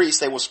begin in Greece,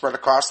 they will spread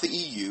across the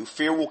EU.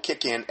 Fear will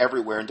kick in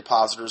everywhere, and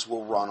depositors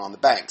will run on the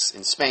banks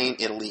in Spain,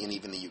 Italy, and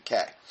even the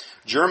UK.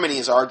 Germany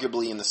is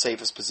arguably in the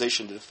safest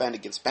position to defend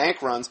against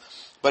bank runs,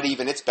 but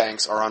even its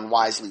banks are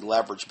unwisely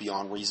leveraged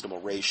beyond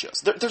reasonable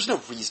ratios. There's no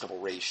reasonable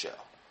ratio.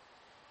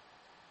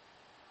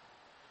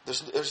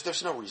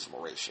 There's no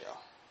reasonable ratio.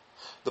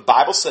 The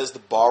Bible says the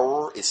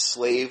borrower is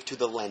slave to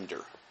the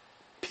lender.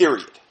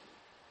 Period.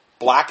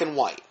 Black and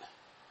white.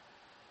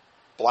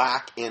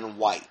 Black and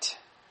white.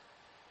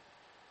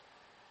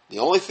 The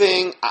only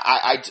thing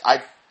I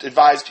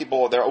advise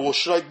people there, well,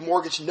 should I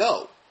mortgage?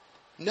 No.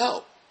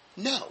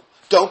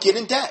 Don't get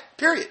in debt.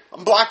 Period.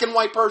 I'm a black and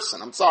white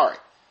person. I'm sorry.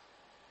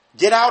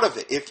 Get out of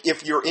it.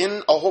 If you're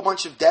in a whole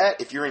bunch of debt,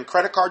 if you're in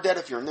credit card debt,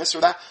 if you're in this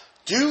or that,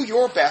 do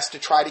your best to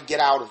try to get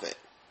out of it.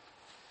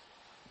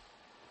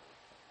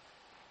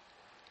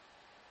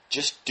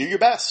 Just do your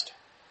best.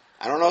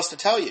 I don't know what else to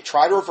tell you.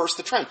 Try to reverse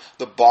the trend.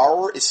 The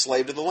borrower is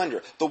slave to the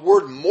lender. The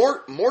word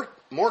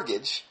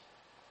mortgage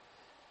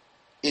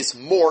is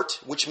mort,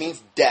 which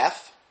means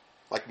death,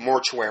 like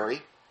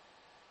mortuary,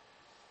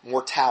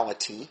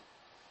 mortality.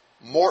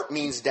 Mort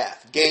means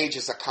death. Gage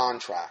is a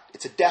contract.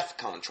 It's a death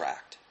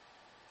contract.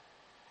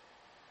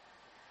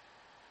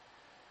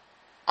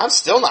 I'm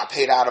still not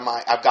paid out of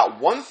I've got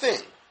one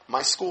thing,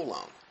 my school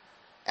loan.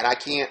 And I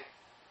can't,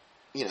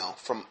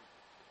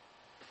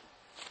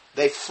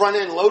 they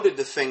front-end loaded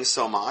the thing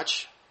so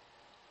much.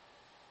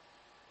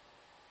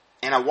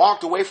 And I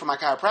walked away from my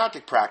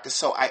chiropractic practice,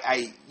 so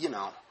I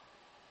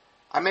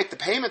make the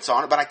payments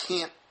on it, but I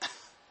can't.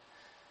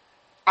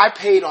 I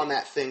paid on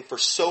that thing for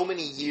so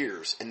many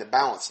years, and the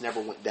balance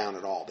never went down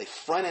at all. They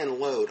front-end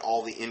load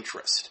all the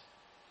interest.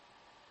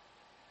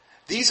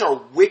 These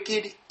are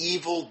wicked,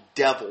 evil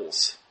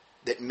devils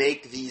that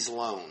make these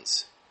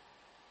loans.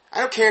 I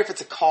don't care if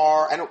it's a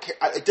car. I don't care.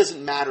 It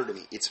doesn't matter to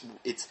me.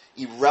 It's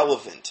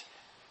irrelevant.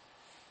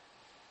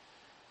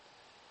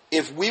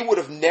 If we would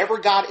have never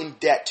got in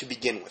debt to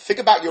begin with, think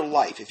about your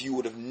life. If you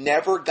would have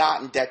never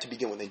gotten debt to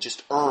begin with and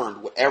just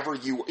earned whatever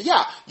you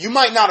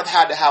might not have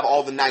had to have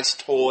all the nice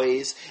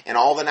toys and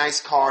all the nice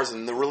cars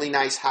and the really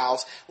nice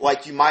house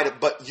like you might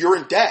have, but you're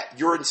in debt.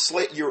 You're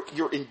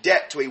in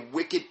debt to a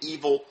wicked,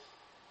 evil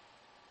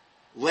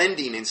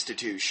lending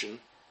institution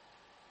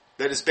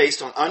that is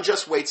based on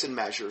unjust weights and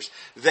measures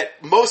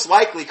that most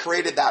likely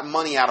created that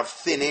money out of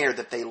thin air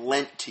that they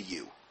lent to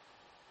you.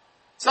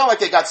 It's not like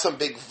they got some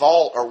big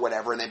vault or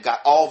whatever and they've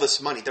got all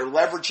this money. They're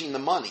leveraging the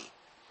money.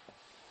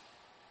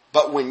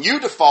 But when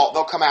you default,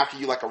 they'll come after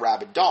you like a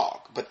rabid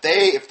dog. But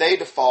if they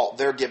default,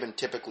 they're given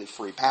typically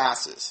free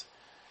passes.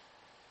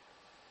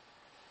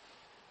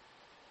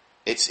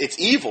 It's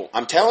evil.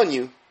 I'm telling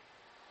you.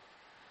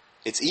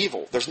 It's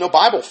evil. There's no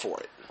Bible for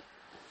it.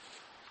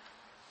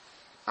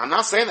 I'm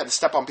not saying that to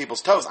step on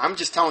people's toes. I'm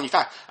just telling you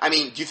fact. I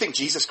mean, do you think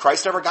Jesus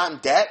Christ ever got in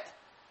debt?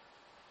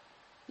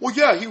 Well,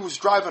 yeah, he was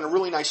driving a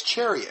really nice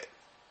chariot.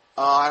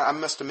 I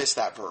must have missed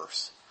that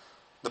verse.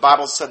 The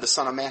Bible said the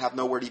Son of Man hath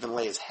nowhere to even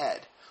lay his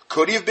head.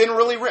 Could he have been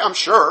really rich? I'm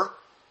sure.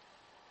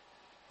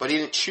 But he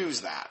didn't choose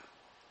that.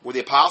 Were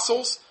the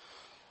apostles?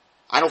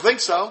 I don't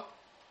think so.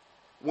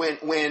 When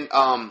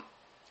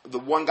the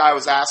one guy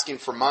was asking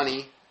for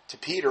money to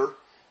Peter, and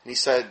he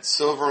said,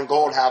 silver and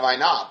gold have I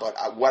not,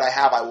 but what I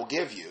have I will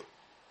give you.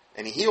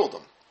 And he healed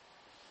them.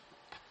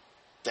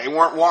 They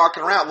weren't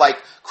walking around like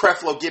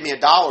Creflo, give me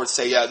 $1 and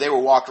say, yeah, they were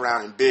walking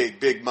around in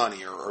big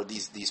money or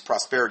these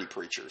prosperity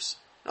preachers.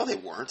 No, they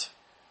weren't.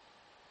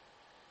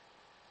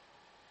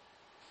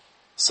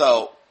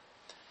 So,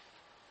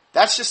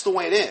 that's just the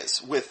way it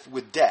is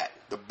with debt.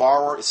 The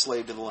borrower is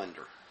slave to the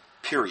lender.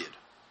 Period.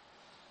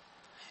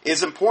 It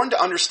is important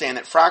to understand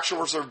that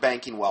fractional reserve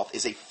banking wealth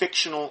is a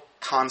fictional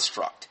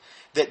construct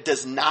that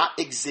does not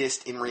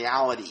exist in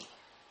reality.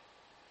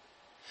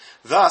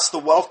 Thus, the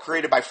wealth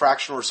created by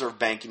fractional reserve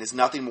banking is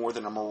nothing more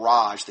than a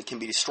mirage that can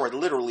be destroyed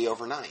literally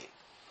overnight.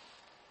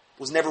 It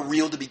was never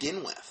real to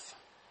begin with.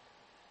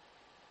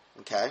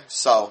 Okay?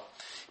 So,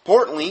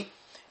 importantly,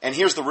 and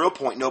here's the real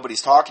point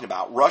nobody's talking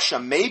about, Russia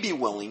may be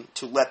willing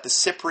to let the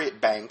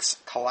Cypriot banks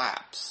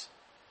collapse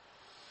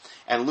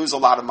and lose a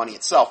lot of money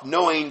itself,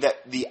 knowing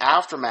that the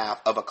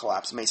aftermath of a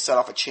collapse may set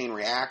off a chain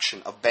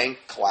reaction of bank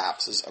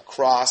collapses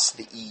across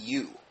the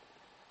EU.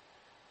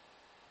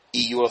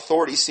 EU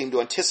authorities seem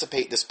to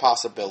anticipate this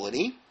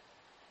possibility,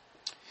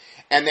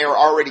 and they are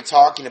already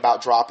talking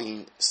about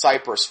dropping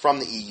Cyprus from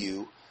the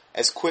EU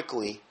as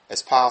quickly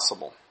as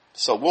possible.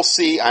 So we'll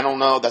see. I don't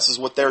know. This is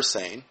what they're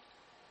saying.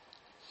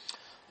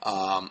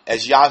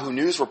 As Yahoo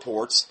News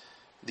reports,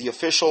 the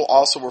official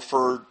also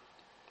referred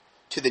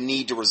to the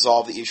need to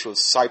resolve the issue of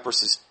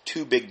Cyprus's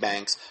two big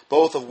banks,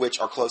 both of which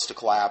are close to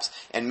collapse,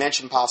 and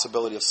mentioned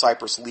possibility of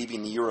Cyprus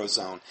leaving the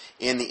Eurozone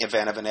in the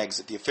event of an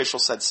exit. The official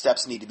said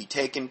steps need to be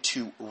taken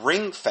to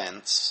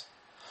ring-fence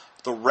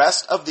the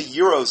rest of the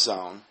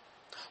Eurozone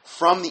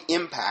from the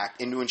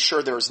impact and to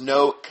ensure there is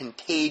no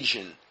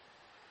contagion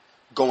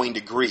going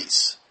to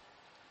Greece.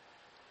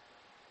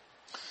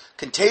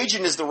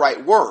 Contagion is the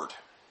right word.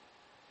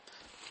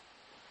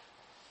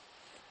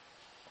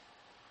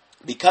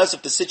 because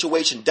if the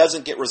situation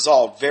doesn't get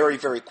resolved very,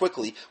 very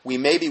quickly, we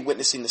may be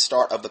witnessing the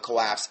start of the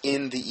collapse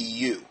in the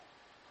EU.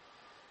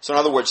 So in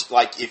other words,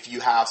 like if you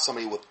have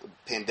somebody with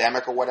a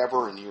pandemic or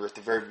whatever, and you're at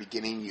the very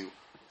beginning,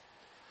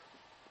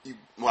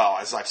 well,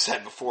 as I've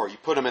said before, you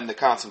put them in the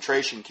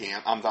concentration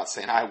camp. I'm not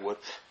saying I would.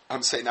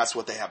 I'm saying that's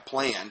what they have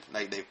planned.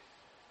 They've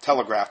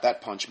telegraphed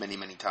that punch many,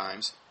 many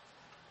times.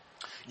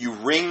 You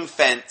ring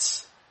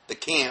fence the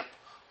camp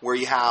where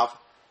you have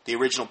the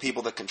original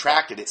people that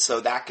contracted it so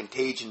that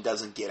contagion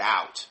doesn't get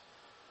out.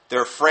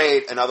 They're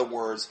afraid, in other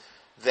words,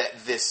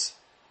 that this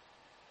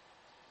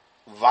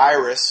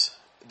virus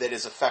that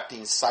is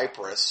affecting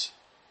Cyprus,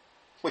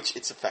 which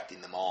it's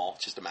affecting them all,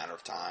 it's just a matter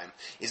of time,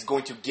 is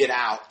going to get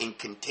out and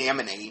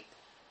contaminate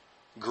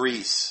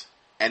Greece.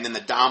 And then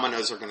the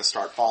dominoes are going to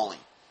start falling.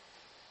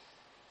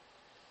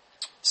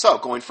 So,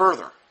 going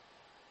further.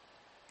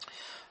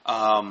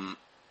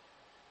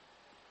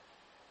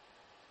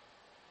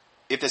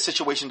 If the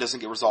situation doesn't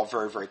get resolved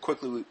very, very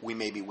quickly, we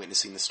may be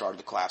witnessing the start of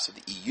the collapse of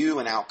the EU,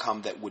 an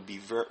outcome that would be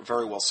very,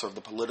 very well serve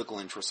the political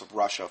interests of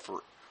Russia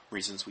for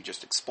reasons we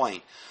just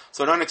explained.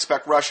 So don't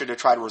expect Russia to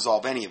try to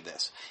resolve any of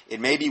this. It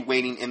may be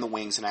waiting in the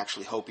wings and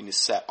actually hoping to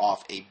set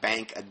off a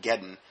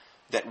Bank-Ageddon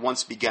that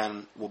once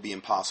begun will be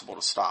impossible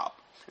to stop.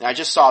 And I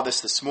just saw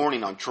this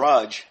morning on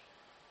Drudge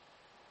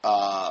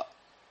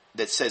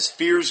that says,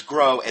 fears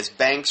grow as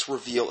banks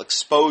reveal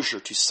exposure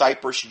to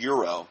Cyprus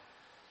euro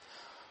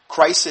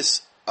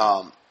crisis,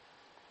 to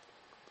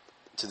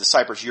the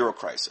Cyprus euro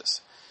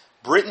crisis.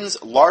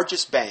 Britain's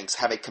largest banks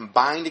have a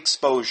combined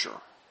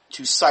exposure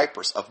to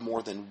Cyprus of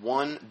more than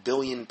 £1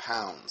 billion,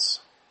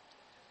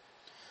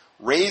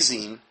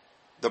 raising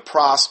the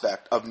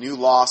prospect of new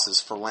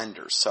losses for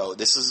lenders. So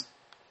this is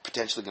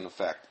potentially going to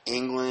affect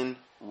England,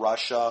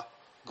 Russia.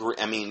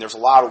 There's a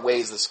lot of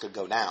ways this could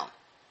go down.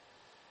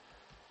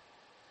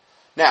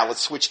 Now,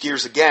 let's switch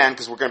gears again,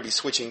 because we're going to be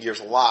switching gears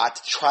a lot,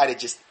 to try to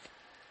just...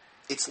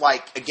 It's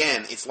like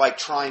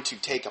trying to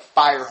take a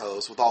fire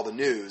hose with all the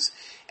news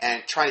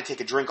and trying to take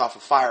a drink off a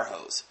fire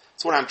hose.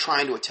 It's what I'm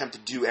trying to attempt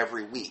to do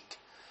every week.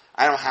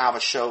 I don't have a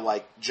show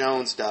like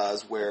Jones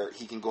does where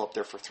he can go up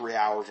there for 3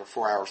 hours or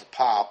 4 hours a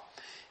pop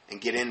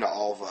and get into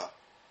all the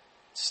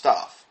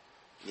stuff.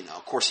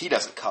 Of course, he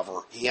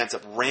ends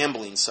up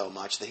rambling so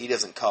much that he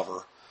doesn't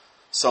cover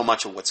so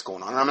much of what's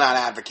going on. And I'm not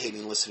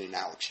advocating listening to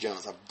Alex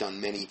Jones. I've done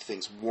many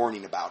things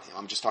warning about him.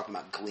 I'm just talking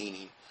about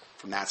gleaning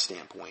from that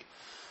standpoint.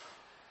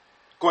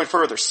 Going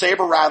further,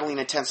 saber rattling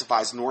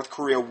intensifies. North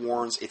Korea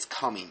warns it's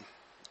coming.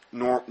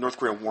 North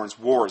Korea warns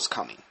war is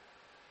coming.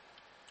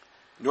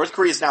 North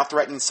Korea is now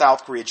threatening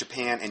South Korea,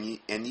 Japan,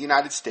 and the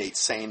United States,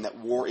 saying that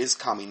war is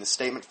coming. The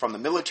statement from the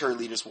military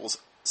leaders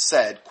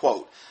said,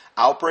 quote,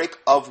 outbreak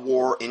of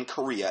war in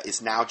Korea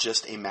is now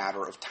just a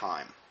matter of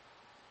time.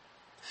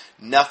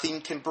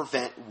 Nothing can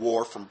prevent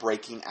war from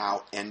breaking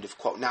out, end of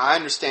quote. Now, I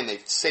understand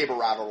they've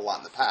saber-rattled a lot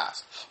in the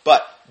past,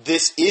 but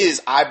this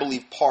is, I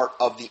believe, part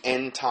of the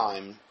end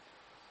time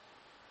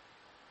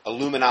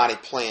Illuminati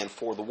plan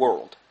for the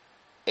world.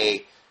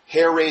 A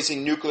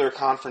hair-raising nuclear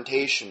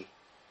confrontation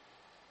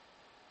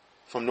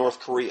from North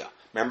Korea.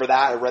 Remember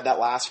that? I read that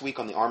last week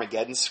on the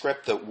Armageddon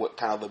script,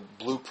 kind of the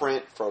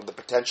blueprint for the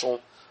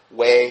potential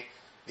way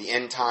the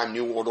end time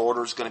New World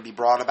Order is going to be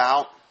brought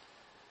about.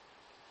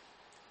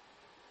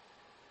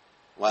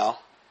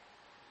 Well,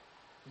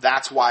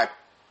 that's why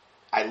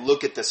I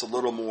look at this a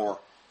little more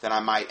than I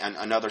might in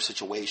another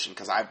situation,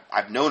 because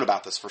I've known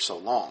about this for so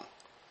long.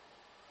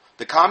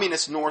 The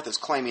Communist North is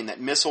claiming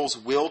that missiles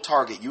will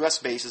target U.S.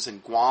 bases in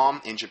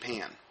Guam and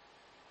Japan.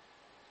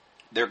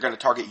 They're going to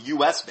target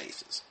U.S.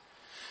 bases.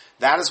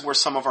 That is where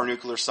some of our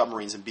nuclear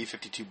submarines and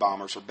B-52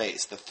 bombers are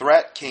based. The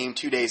threat came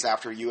 2 days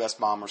after U.S.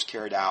 bombers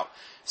carried out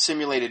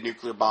simulated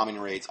nuclear bombing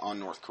raids on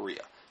North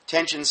Korea.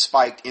 Tensions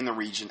spiked in the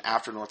region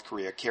after North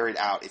Korea carried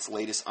out its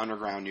latest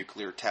underground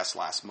nuclear test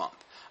last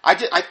month.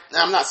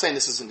 I'm not saying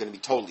this isn't going to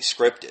be totally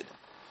scripted.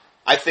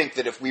 I think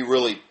that if we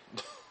really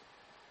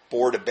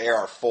bore to bear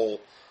our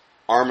full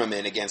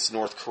armament against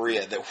North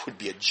Korea, that would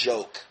be a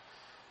joke.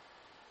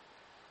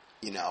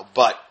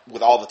 But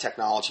with all the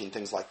technology and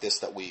things like this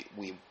that we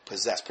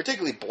possess,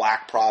 particularly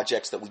black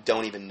projects that we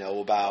don't even know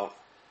about,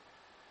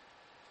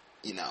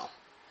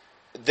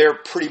 they're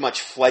pretty much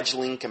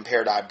fledgling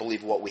compared to, I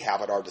believe, what we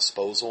have at our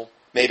disposal.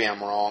 Maybe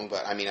I'm wrong,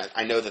 but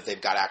I know that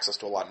they've got access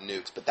to a lot of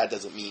nukes, but that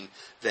doesn't mean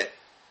that,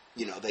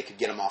 they could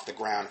get them off the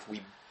ground if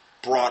we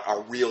brought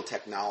our real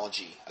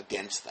technology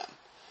against them.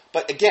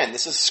 But again,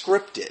 this is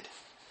scripted.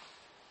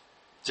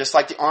 Just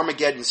like the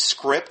Armageddon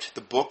script,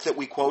 the book that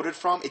we quoted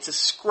from, it's a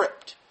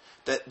script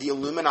that the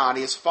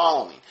Illuminati is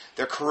following.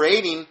 They're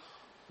creating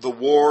the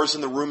wars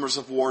and the rumors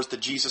of wars that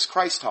Jesus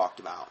Christ talked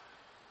about.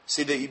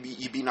 See that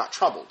you be not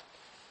troubled.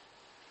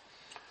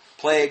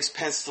 Plagues,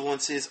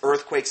 pestilences,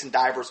 earthquakes in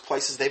diverse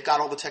places, they've got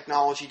all the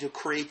technology to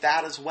create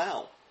that as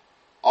well.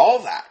 All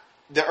that.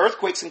 The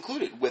earthquakes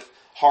included with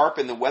HAARP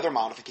and the weather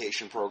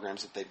modification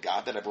programs that they've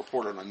got that I've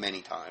reported on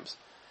many times.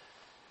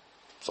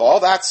 So all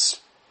that's,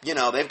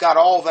 they've got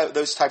all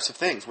those types of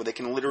things where they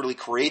can literally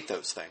create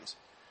those things.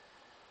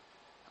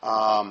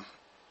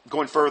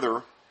 Going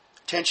further,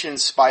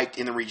 Tensions spiked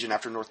in the region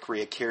after North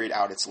Korea carried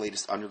out its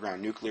latest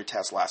underground nuclear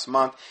test last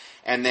month,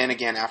 and then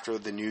again after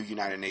the new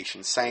United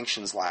Nations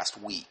sanctions last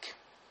week.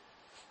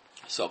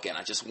 So again,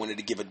 I just wanted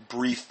to give a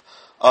brief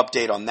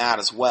update on that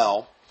as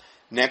well.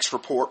 Next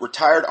report,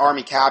 retired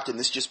Army captain,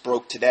 this just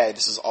broke today,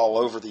 this is all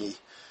over the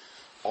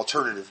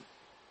alternative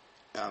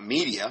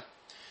media.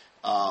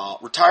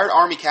 Retired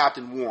Army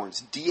captain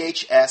warns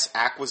DHS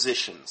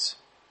acquisitions,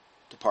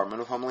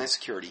 Department of Homeland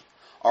Security,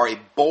 are a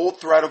bold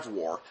threat of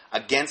war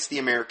against the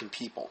American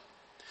people.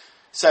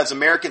 Says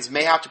Americans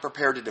may have to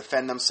prepare to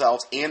defend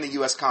themselves and the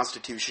U.S.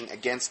 Constitution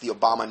against the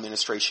Obama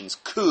administration's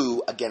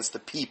coup against the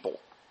people.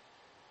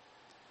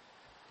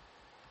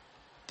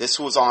 This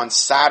was on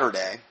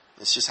Saturday.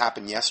 This just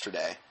happened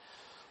yesterday.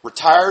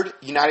 Retired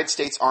United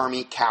States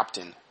Army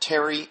Captain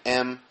Terry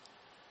M.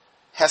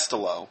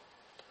 Hestelow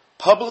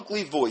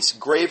publicly voiced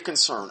grave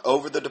concern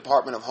over the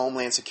Department of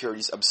Homeland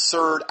Security's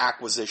absurd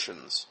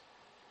acquisitions,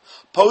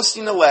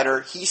 posting a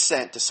letter he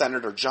sent to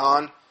Senator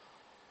John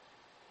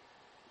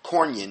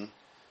Cornyn,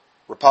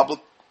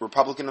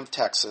 Republican of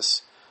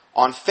Texas,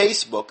 on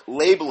Facebook,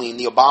 labeling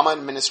the Obama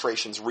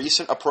administration's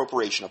recent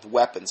appropriation of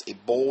weapons a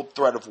bold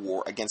threat of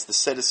war against the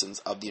citizens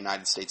of the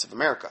United States of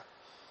America.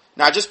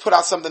 Now, I just put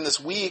out something this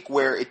week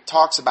where it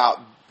talks about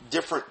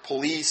different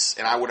police,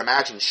 and I would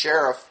imagine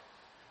sheriff,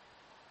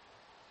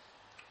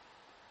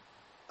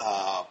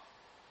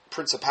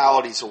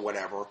 principalities or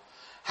whatever,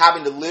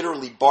 having to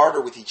literally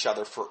barter with each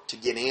other to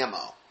get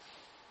ammo.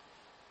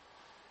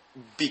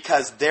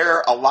 Because there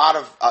are a lot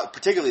of,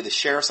 particularly the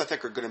sheriffs, I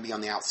think, are going to be on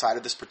the outside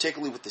of this,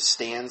 particularly with the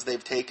stands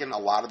they've taken. A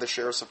lot of the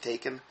sheriffs have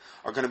taken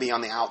are going to be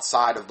on the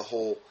outside of the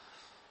whole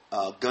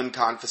gun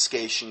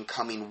confiscation,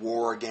 coming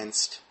war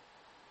against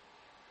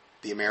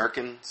the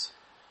Americans.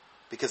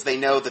 Because they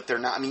know that they're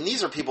not, I mean,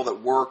 these are people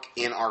that work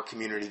in our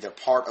community. They're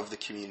part of the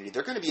community.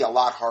 They're going to be a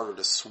lot harder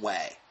to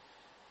sway.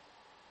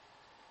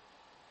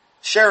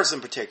 Sheriffs in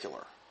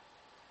particular.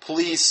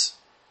 Police,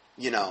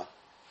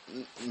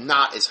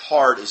 not as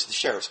hard as the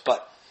sheriffs,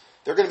 but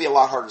they're going to be a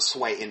lot harder to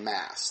sway in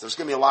mass. There's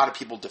going to be a lot of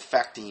people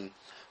defecting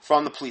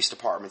from the police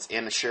departments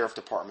and the sheriff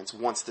departments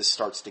once this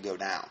starts to go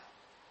down.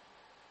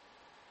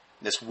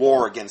 This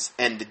war against,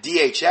 and the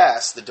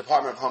DHS, the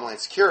Department of Homeland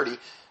Security,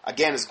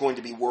 again is going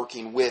to be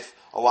working with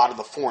a lot of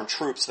the foreign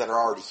troops that are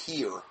already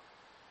here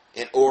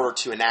in order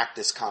to enact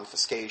this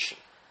confiscation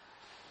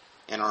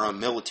in our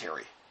own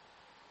military.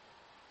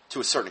 To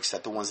a certain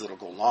extent, the ones that will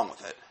go along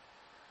with it.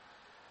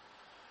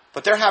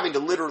 But they're having to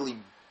literally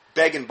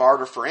beg and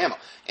barter for ammo.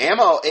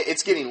 Ammo,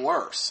 it's getting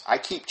worse. I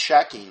keep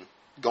checking,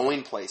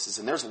 going places,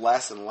 and there's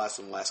less and less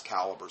and less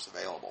calibers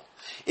available.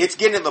 It's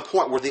getting to the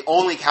point where the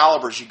only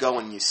calibers you go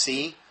and you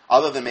see,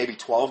 other than maybe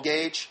 12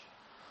 gauge,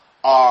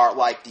 are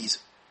like these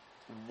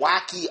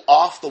wacky,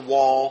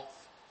 off-the-wall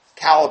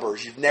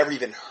calibers you've never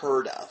even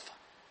heard of.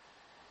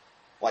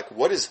 Like,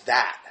 what is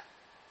that?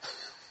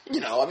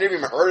 I've never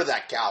even heard of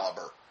that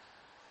caliber.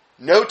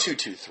 No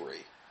 223.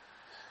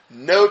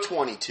 No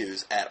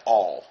 22s at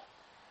all.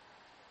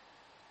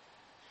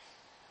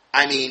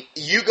 I mean,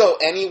 you go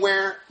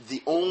anywhere,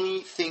 the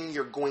only thing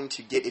you're going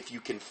to get if you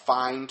can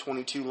find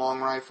 22 long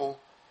rifle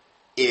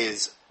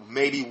is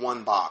maybe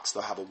one box.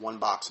 They'll have a one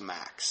box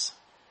max.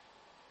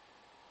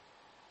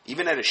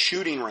 Even at a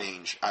shooting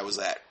range I was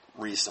at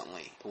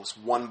recently, it was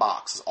one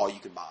box is all you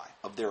could buy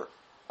of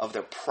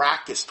their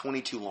practice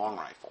 22 long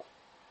rifle.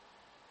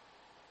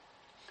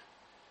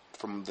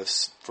 From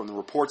the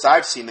reports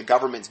I've seen, the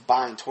government's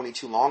buying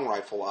 22 long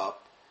rifle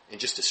up and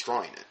just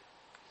destroying it.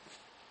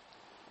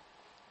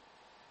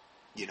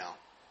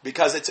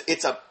 Because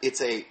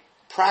it's a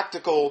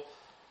practical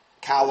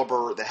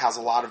caliber that has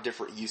a lot of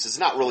different uses. It's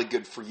not really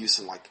good for use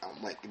in like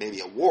maybe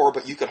a war,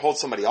 but you could hold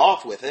somebody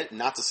off with it.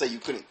 Not to say you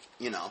couldn't,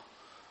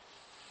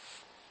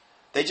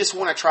 They just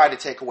want to try to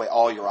take away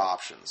all your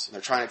options.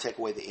 They're trying to take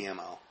away the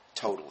ammo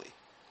totally.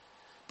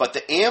 But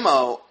the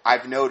ammo,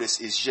 I've noticed,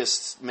 is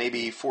just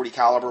maybe 40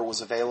 caliber was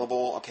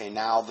available. Okay,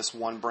 now this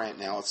one brand,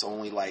 now it's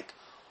only like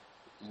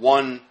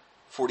one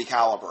 40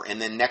 caliber.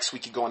 And then next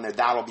week you go in there,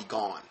 that'll be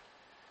gone.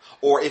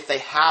 Or if they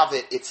have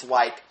it, it's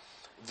like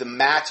the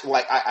match.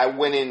 Like I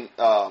went in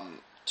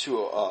to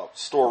a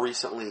store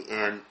recently,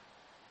 and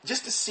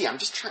just to see, I'm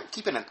just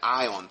keeping an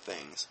eye on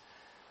things.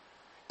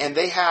 And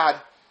they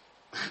had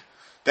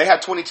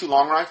 22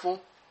 long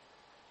rifle.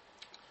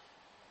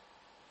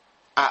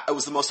 It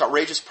was the most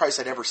outrageous price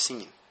I'd ever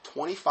seen.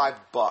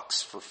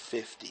 $25 for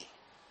 50.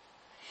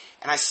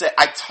 And I said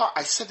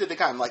to the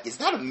guy, I'm like, is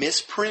that a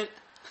misprint?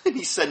 And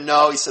he said,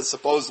 no. He said,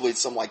 supposedly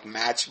it's some like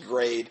match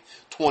grade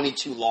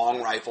 22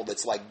 long rifle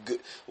that's like good,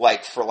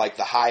 like for like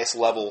the highest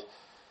level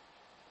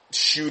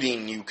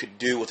shooting you could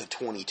do with a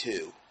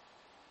 22.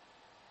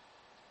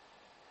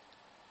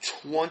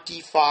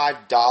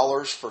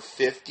 $25 for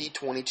 50,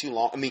 22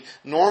 long. I mean,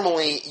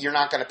 normally you're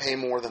not going to pay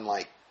more than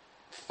like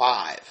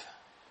 5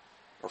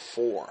 or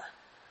 4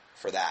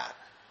 for that,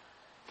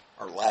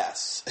 or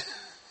less.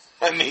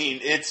 I mean,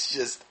 it's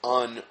just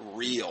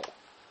unreal.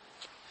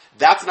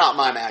 That's not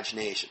my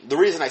imagination. The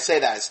reason I say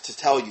that is to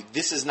tell you,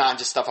 this is not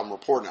just stuff I'm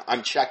reporting on.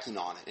 I'm checking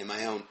on it in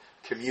my own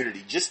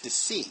community just to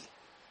see.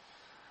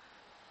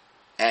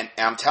 And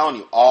I'm telling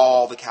you,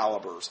 all the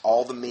calibers,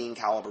 all the main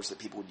calibers that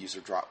people would use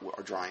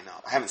are drying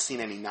up. I haven't seen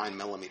any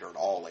 9mm at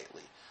all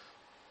lately.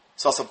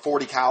 Saw some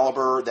 40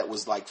 caliber that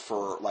was like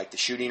for like the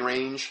shooting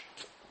range.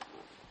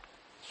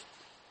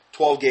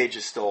 12 gauge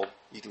is still,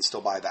 you can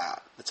still buy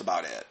that. That's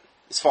about it.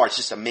 As far as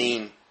just a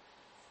main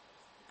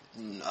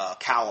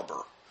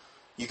caliber,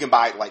 you can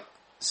buy like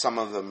some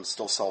of them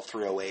still sell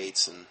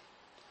 308s and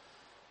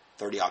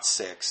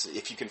 30-06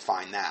 if you can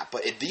find that.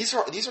 But these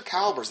are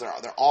calibers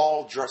that they're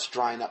all just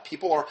drying up.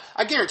 People are,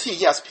 I guarantee,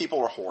 yes,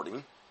 people are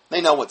hoarding.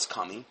 They know what's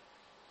coming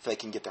if they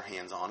can get their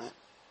hands on it.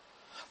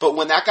 But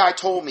when that guy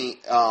told me,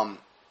 it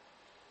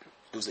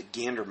was at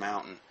Gander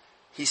Mountain,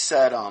 he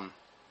said,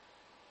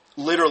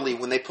 literally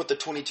when they put the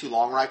 22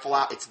 long rifle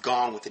out, it's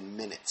gone within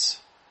minutes.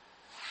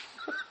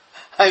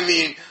 I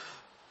mean,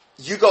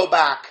 you go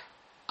back,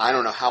 I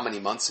don't know how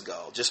many months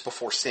ago, just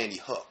before Sandy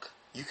Hook,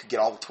 you could get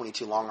all the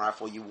 22 long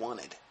rifle you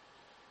wanted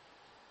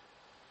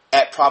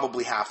at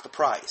probably half the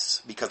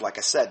price. Because like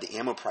I said, the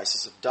ammo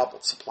prices have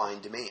doubled, supply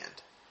and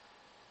demand.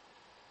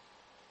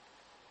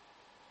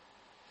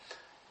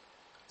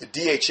 The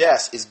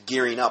DHS is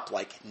gearing up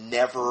like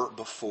never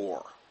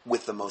before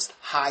with the most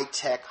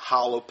high-tech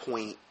hollow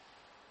point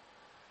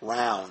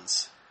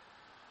rounds,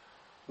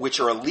 which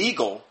are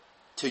illegal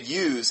to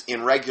use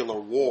in regular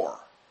war,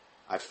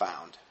 I've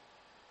found.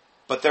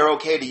 But they're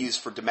okay to use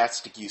for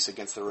domestic use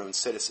against their own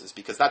citizens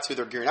because that's who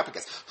they're gearing up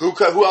against. Who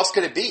else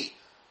could it be?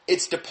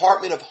 It's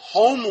Department of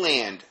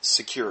Homeland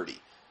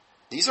Security.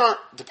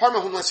 Department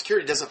of Homeland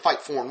Security doesn't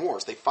fight foreign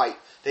wars.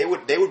 They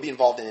would be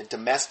involved in a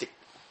domestic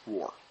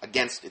war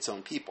against its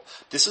own people.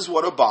 This is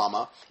what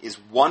Obama is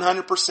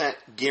 100%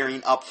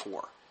 gearing up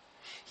for.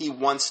 He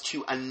wants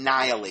to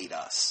annihilate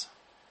us.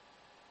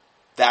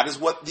 That is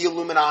what the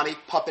Illuminati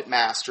puppet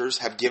masters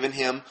have given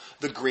him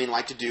the green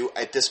light to do.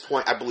 At this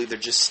point, I believe they're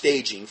just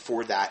staging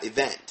for that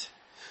event.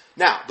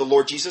 Now, the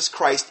Lord Jesus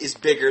Christ is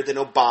bigger than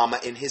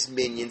Obama and his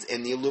minions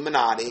and the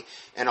Illuminati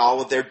and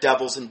all of their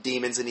devils and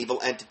demons and evil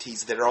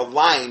entities that are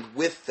aligned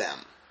with them.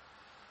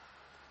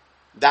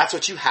 That's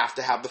what you have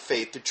to have the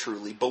faith to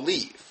truly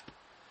believe.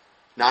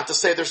 Not to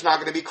say there's not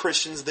going to be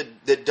Christians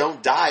that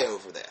don't die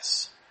over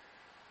this.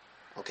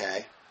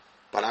 Okay?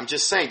 But I'm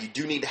just saying, you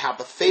do need to have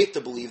the faith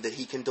to believe that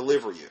he can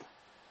deliver you.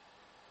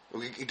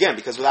 Again,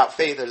 because without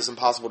faith, it is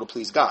impossible to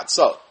please God.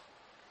 So,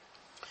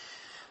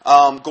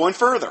 going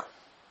further.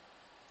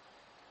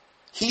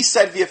 He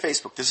said via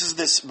Facebook, this is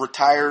this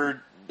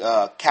retired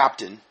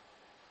captain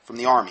from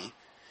the Army,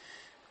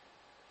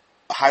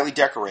 highly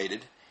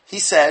decorated. He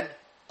said,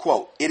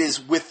 quote, "It is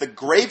with the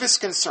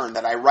gravest concern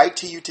that I write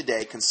to you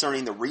today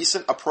concerning the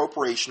recent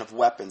appropriation of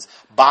weapons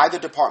by the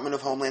Department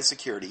of Homeland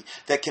Security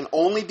that can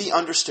only be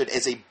understood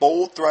as a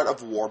bold threat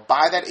of war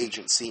by that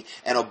agency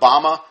and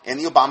Obama and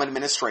the Obama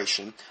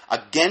administration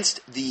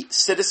against the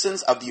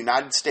citizens of the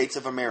United States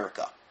of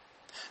America."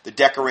 The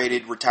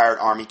decorated retired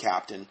Army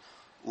captain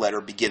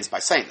letter begins by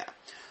saying that.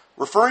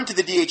 Referring to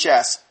the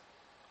DHS,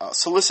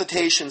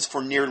 solicitations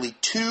for nearly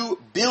 2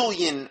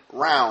 billion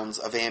rounds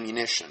of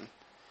ammunition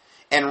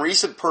and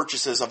recent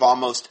purchases of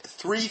almost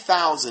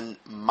 3,000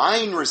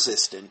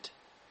 mine-resistant,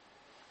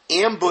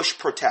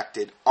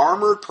 ambush-protected,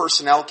 armored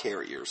personnel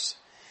carriers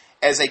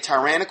as a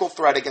tyrannical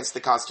threat against the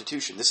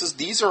Constitution.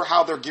 These are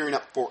how they're gearing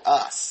up for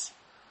us.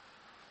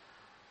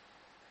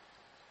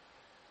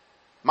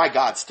 My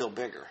God's still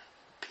bigger.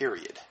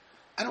 Period.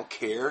 I don't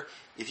care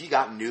if you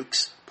got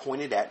nukes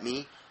pointed at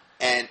me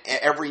and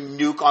every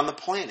nuke on the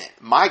planet.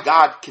 My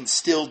God can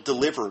still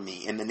deliver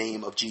me in the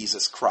name of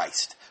Jesus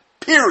Christ.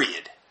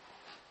 Period.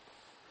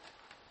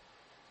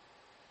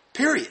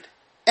 Period.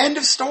 End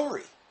of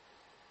story.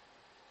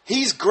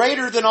 He's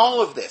greater than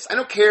all of this. I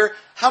don't care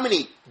how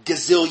many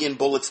gazillion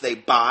bullets they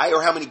buy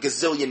or how many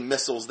gazillion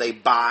missiles they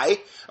buy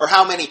or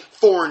how many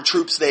foreign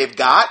troops they've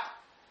got.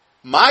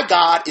 My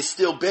God is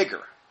still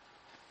bigger.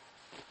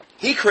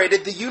 He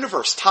created the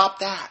universe. Top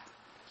that.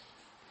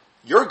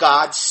 Your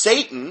God,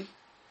 Satan,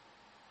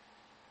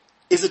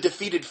 is a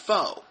defeated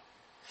foe.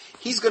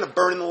 He's going to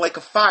burn in the lake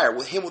of fire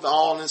with him, with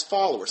all his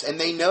followers. And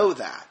they know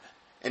that.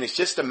 And it's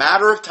just a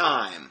matter of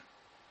time.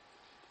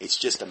 It's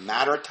just a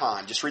matter of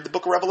time. Just read the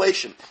book of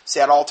Revelation.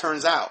 See how it all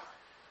turns out.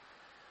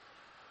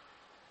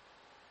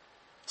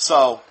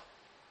 So,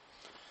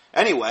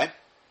 anyway,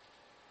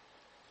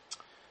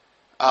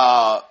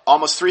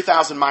 almost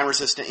 3,000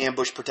 mine-resistant,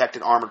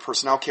 ambush-protected armored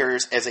personnel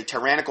carriers as a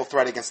tyrannical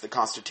threat against the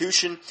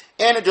Constitution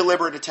and a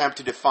deliberate attempt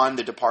to defund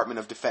the Department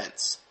of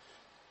Defense.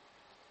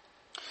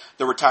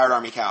 The retired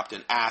Army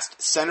captain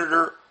asked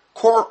Senator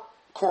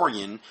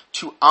Cornyn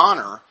to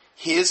honor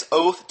his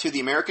oath to the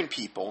American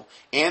people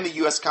and the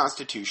U.S.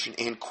 Constitution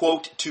and,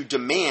 quote, to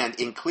demand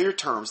in clear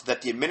terms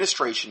that the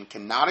administration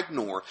cannot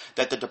ignore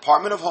that the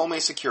Department of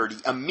Homeland Security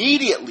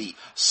immediately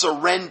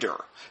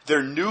surrender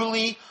their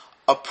newly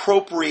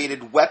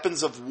appropriated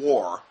weapons of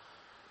war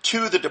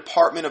to the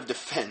Department of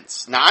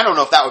Defense. Now, I don't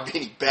know if that would be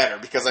any better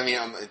because, I mean,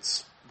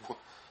 it's,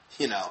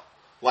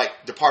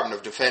 like Department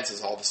of Defense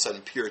is all of a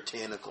sudden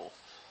puritanical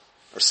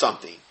or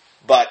something.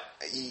 But,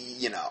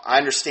 I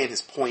understand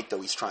his point, though,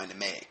 he's trying to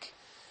make.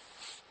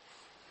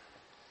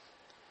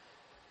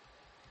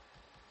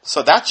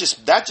 So that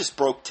just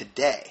broke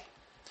today.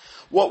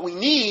 What we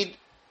need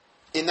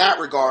in that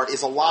regard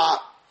is a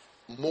lot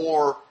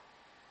more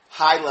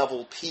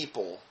high-level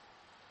people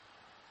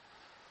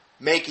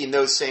making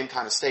those same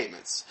kind of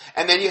statements.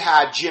 And then you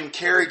had Jim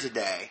Carrey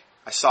today.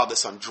 I saw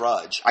this on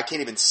Drudge. I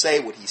can't even say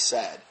what he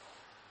said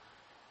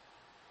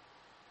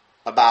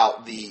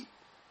about he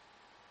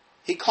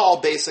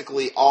called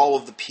basically all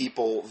of the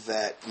people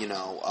that,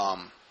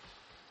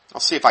 I'll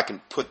see if I can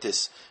put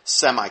this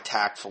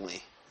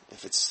semi-tactfully,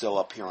 if it's still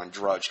up here on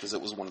Drudge, because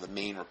it was one of the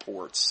main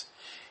reports.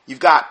 You've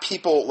got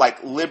people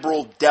like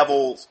liberal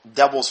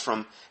devils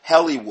from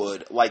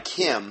Hollywood, like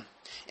him,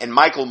 and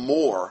Michael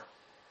Moore,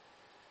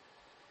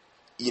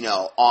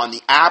 on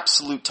the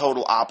absolute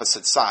total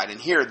opposite side. And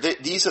here,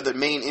 these are the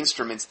main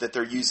instruments that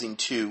they're using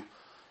to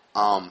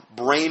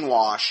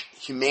brainwash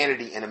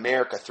humanity in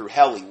America through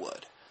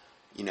Hollywood.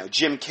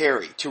 Jim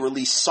Carrey, to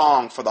release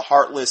song for the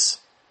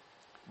heartless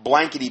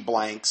blankety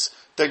blanks.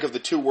 Think of the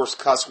two worst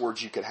cuss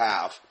words you could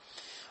have.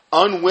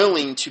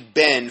 Unwilling to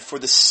bend for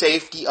the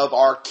safety of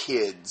our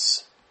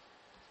kids.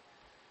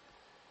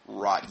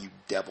 Rot, you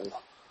devil,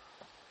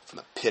 from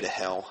the pit of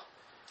hell.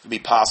 If it be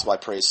possible, I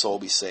pray his soul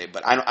be saved.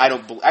 But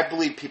I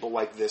believe people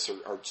like this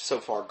are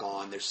so far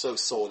gone. They're so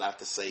sold out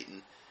to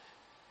Satan.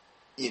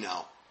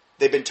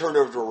 They've been turned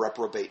over to a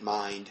reprobate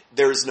mind.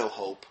 There is no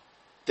hope.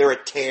 They're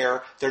a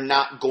tear. They're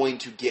not going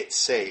to get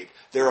saved.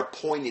 They're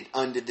appointed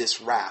unto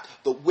this wrath.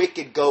 The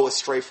wicked go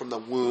astray from the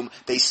womb.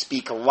 They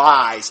speak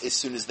lies as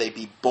soon as they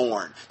be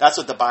born. That's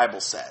what the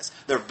Bible says.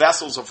 They're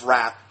vessels of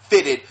wrath,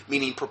 fitted,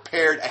 meaning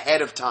prepared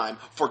ahead of time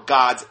for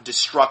God's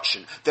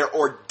destruction. They're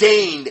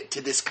ordained to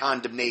this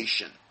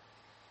condemnation.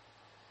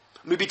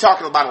 We'll be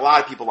talking about a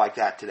lot of people like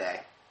that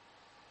today.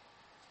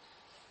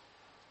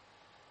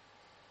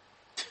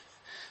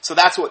 So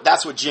that's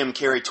what Jim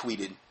Carrey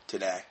tweeted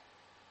today.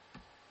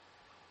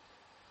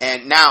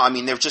 And now,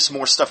 there's just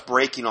more stuff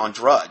breaking on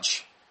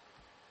Drudge.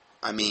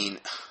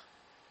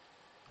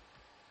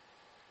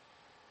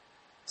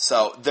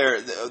 So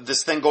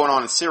this thing going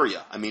on in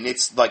Syria,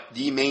 it's like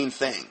the main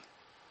thing.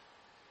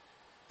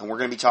 And we're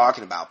going to be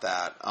talking about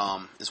that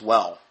as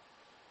well.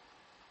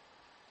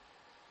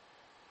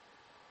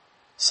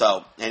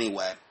 So,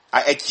 anyway,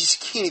 I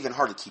just can't even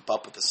hardly keep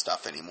up with this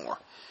stuff anymore.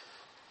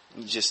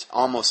 It's just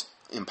almost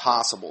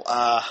impossible.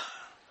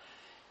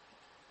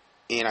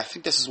 And I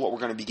think this is what we're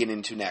going to be getting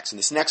into next. In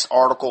this next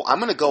article, I'm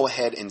going to go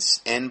ahead and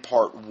end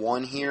part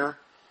 1 here.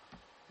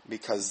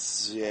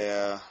 Because,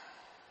 let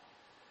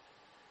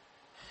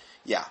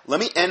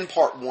me end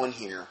part 1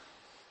 here.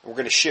 We're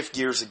going to shift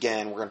gears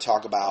again. We're going to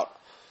talk about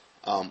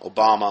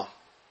Obama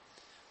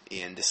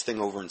and this thing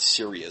over in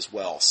Syria as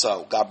well.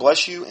 So, God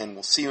bless you, and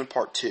we'll see you in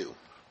part 2.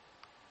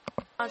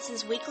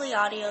 Johnson's weekly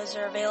audios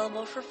are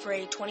available for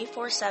free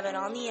 24/7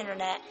 on the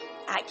internet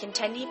at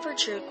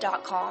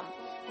contendingfortruth.com.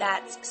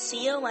 That's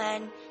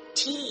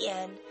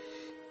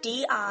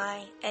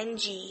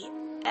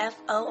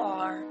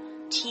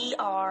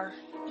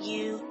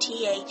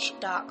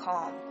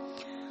CONTENDINGFORTRUTH.com.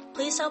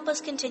 Please help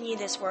us continue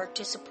this work.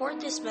 To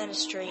support this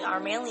ministry, our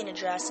mailing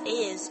address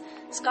is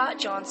Scott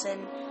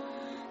Johnson,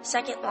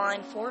 2nd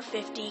line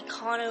 450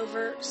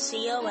 Conover,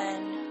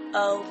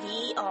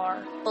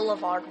 CONOVR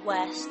Boulevard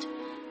West,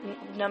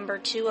 number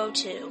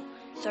 202.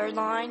 3rd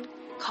line,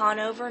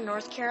 Conover,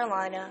 North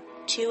Carolina,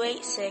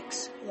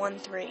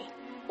 28613.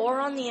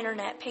 Or on the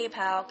internet,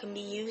 PayPal can be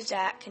used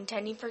at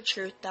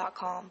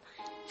contendingfortruth.com.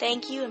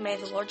 Thank you, and may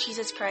the Lord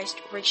Jesus Christ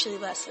richly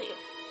bless you.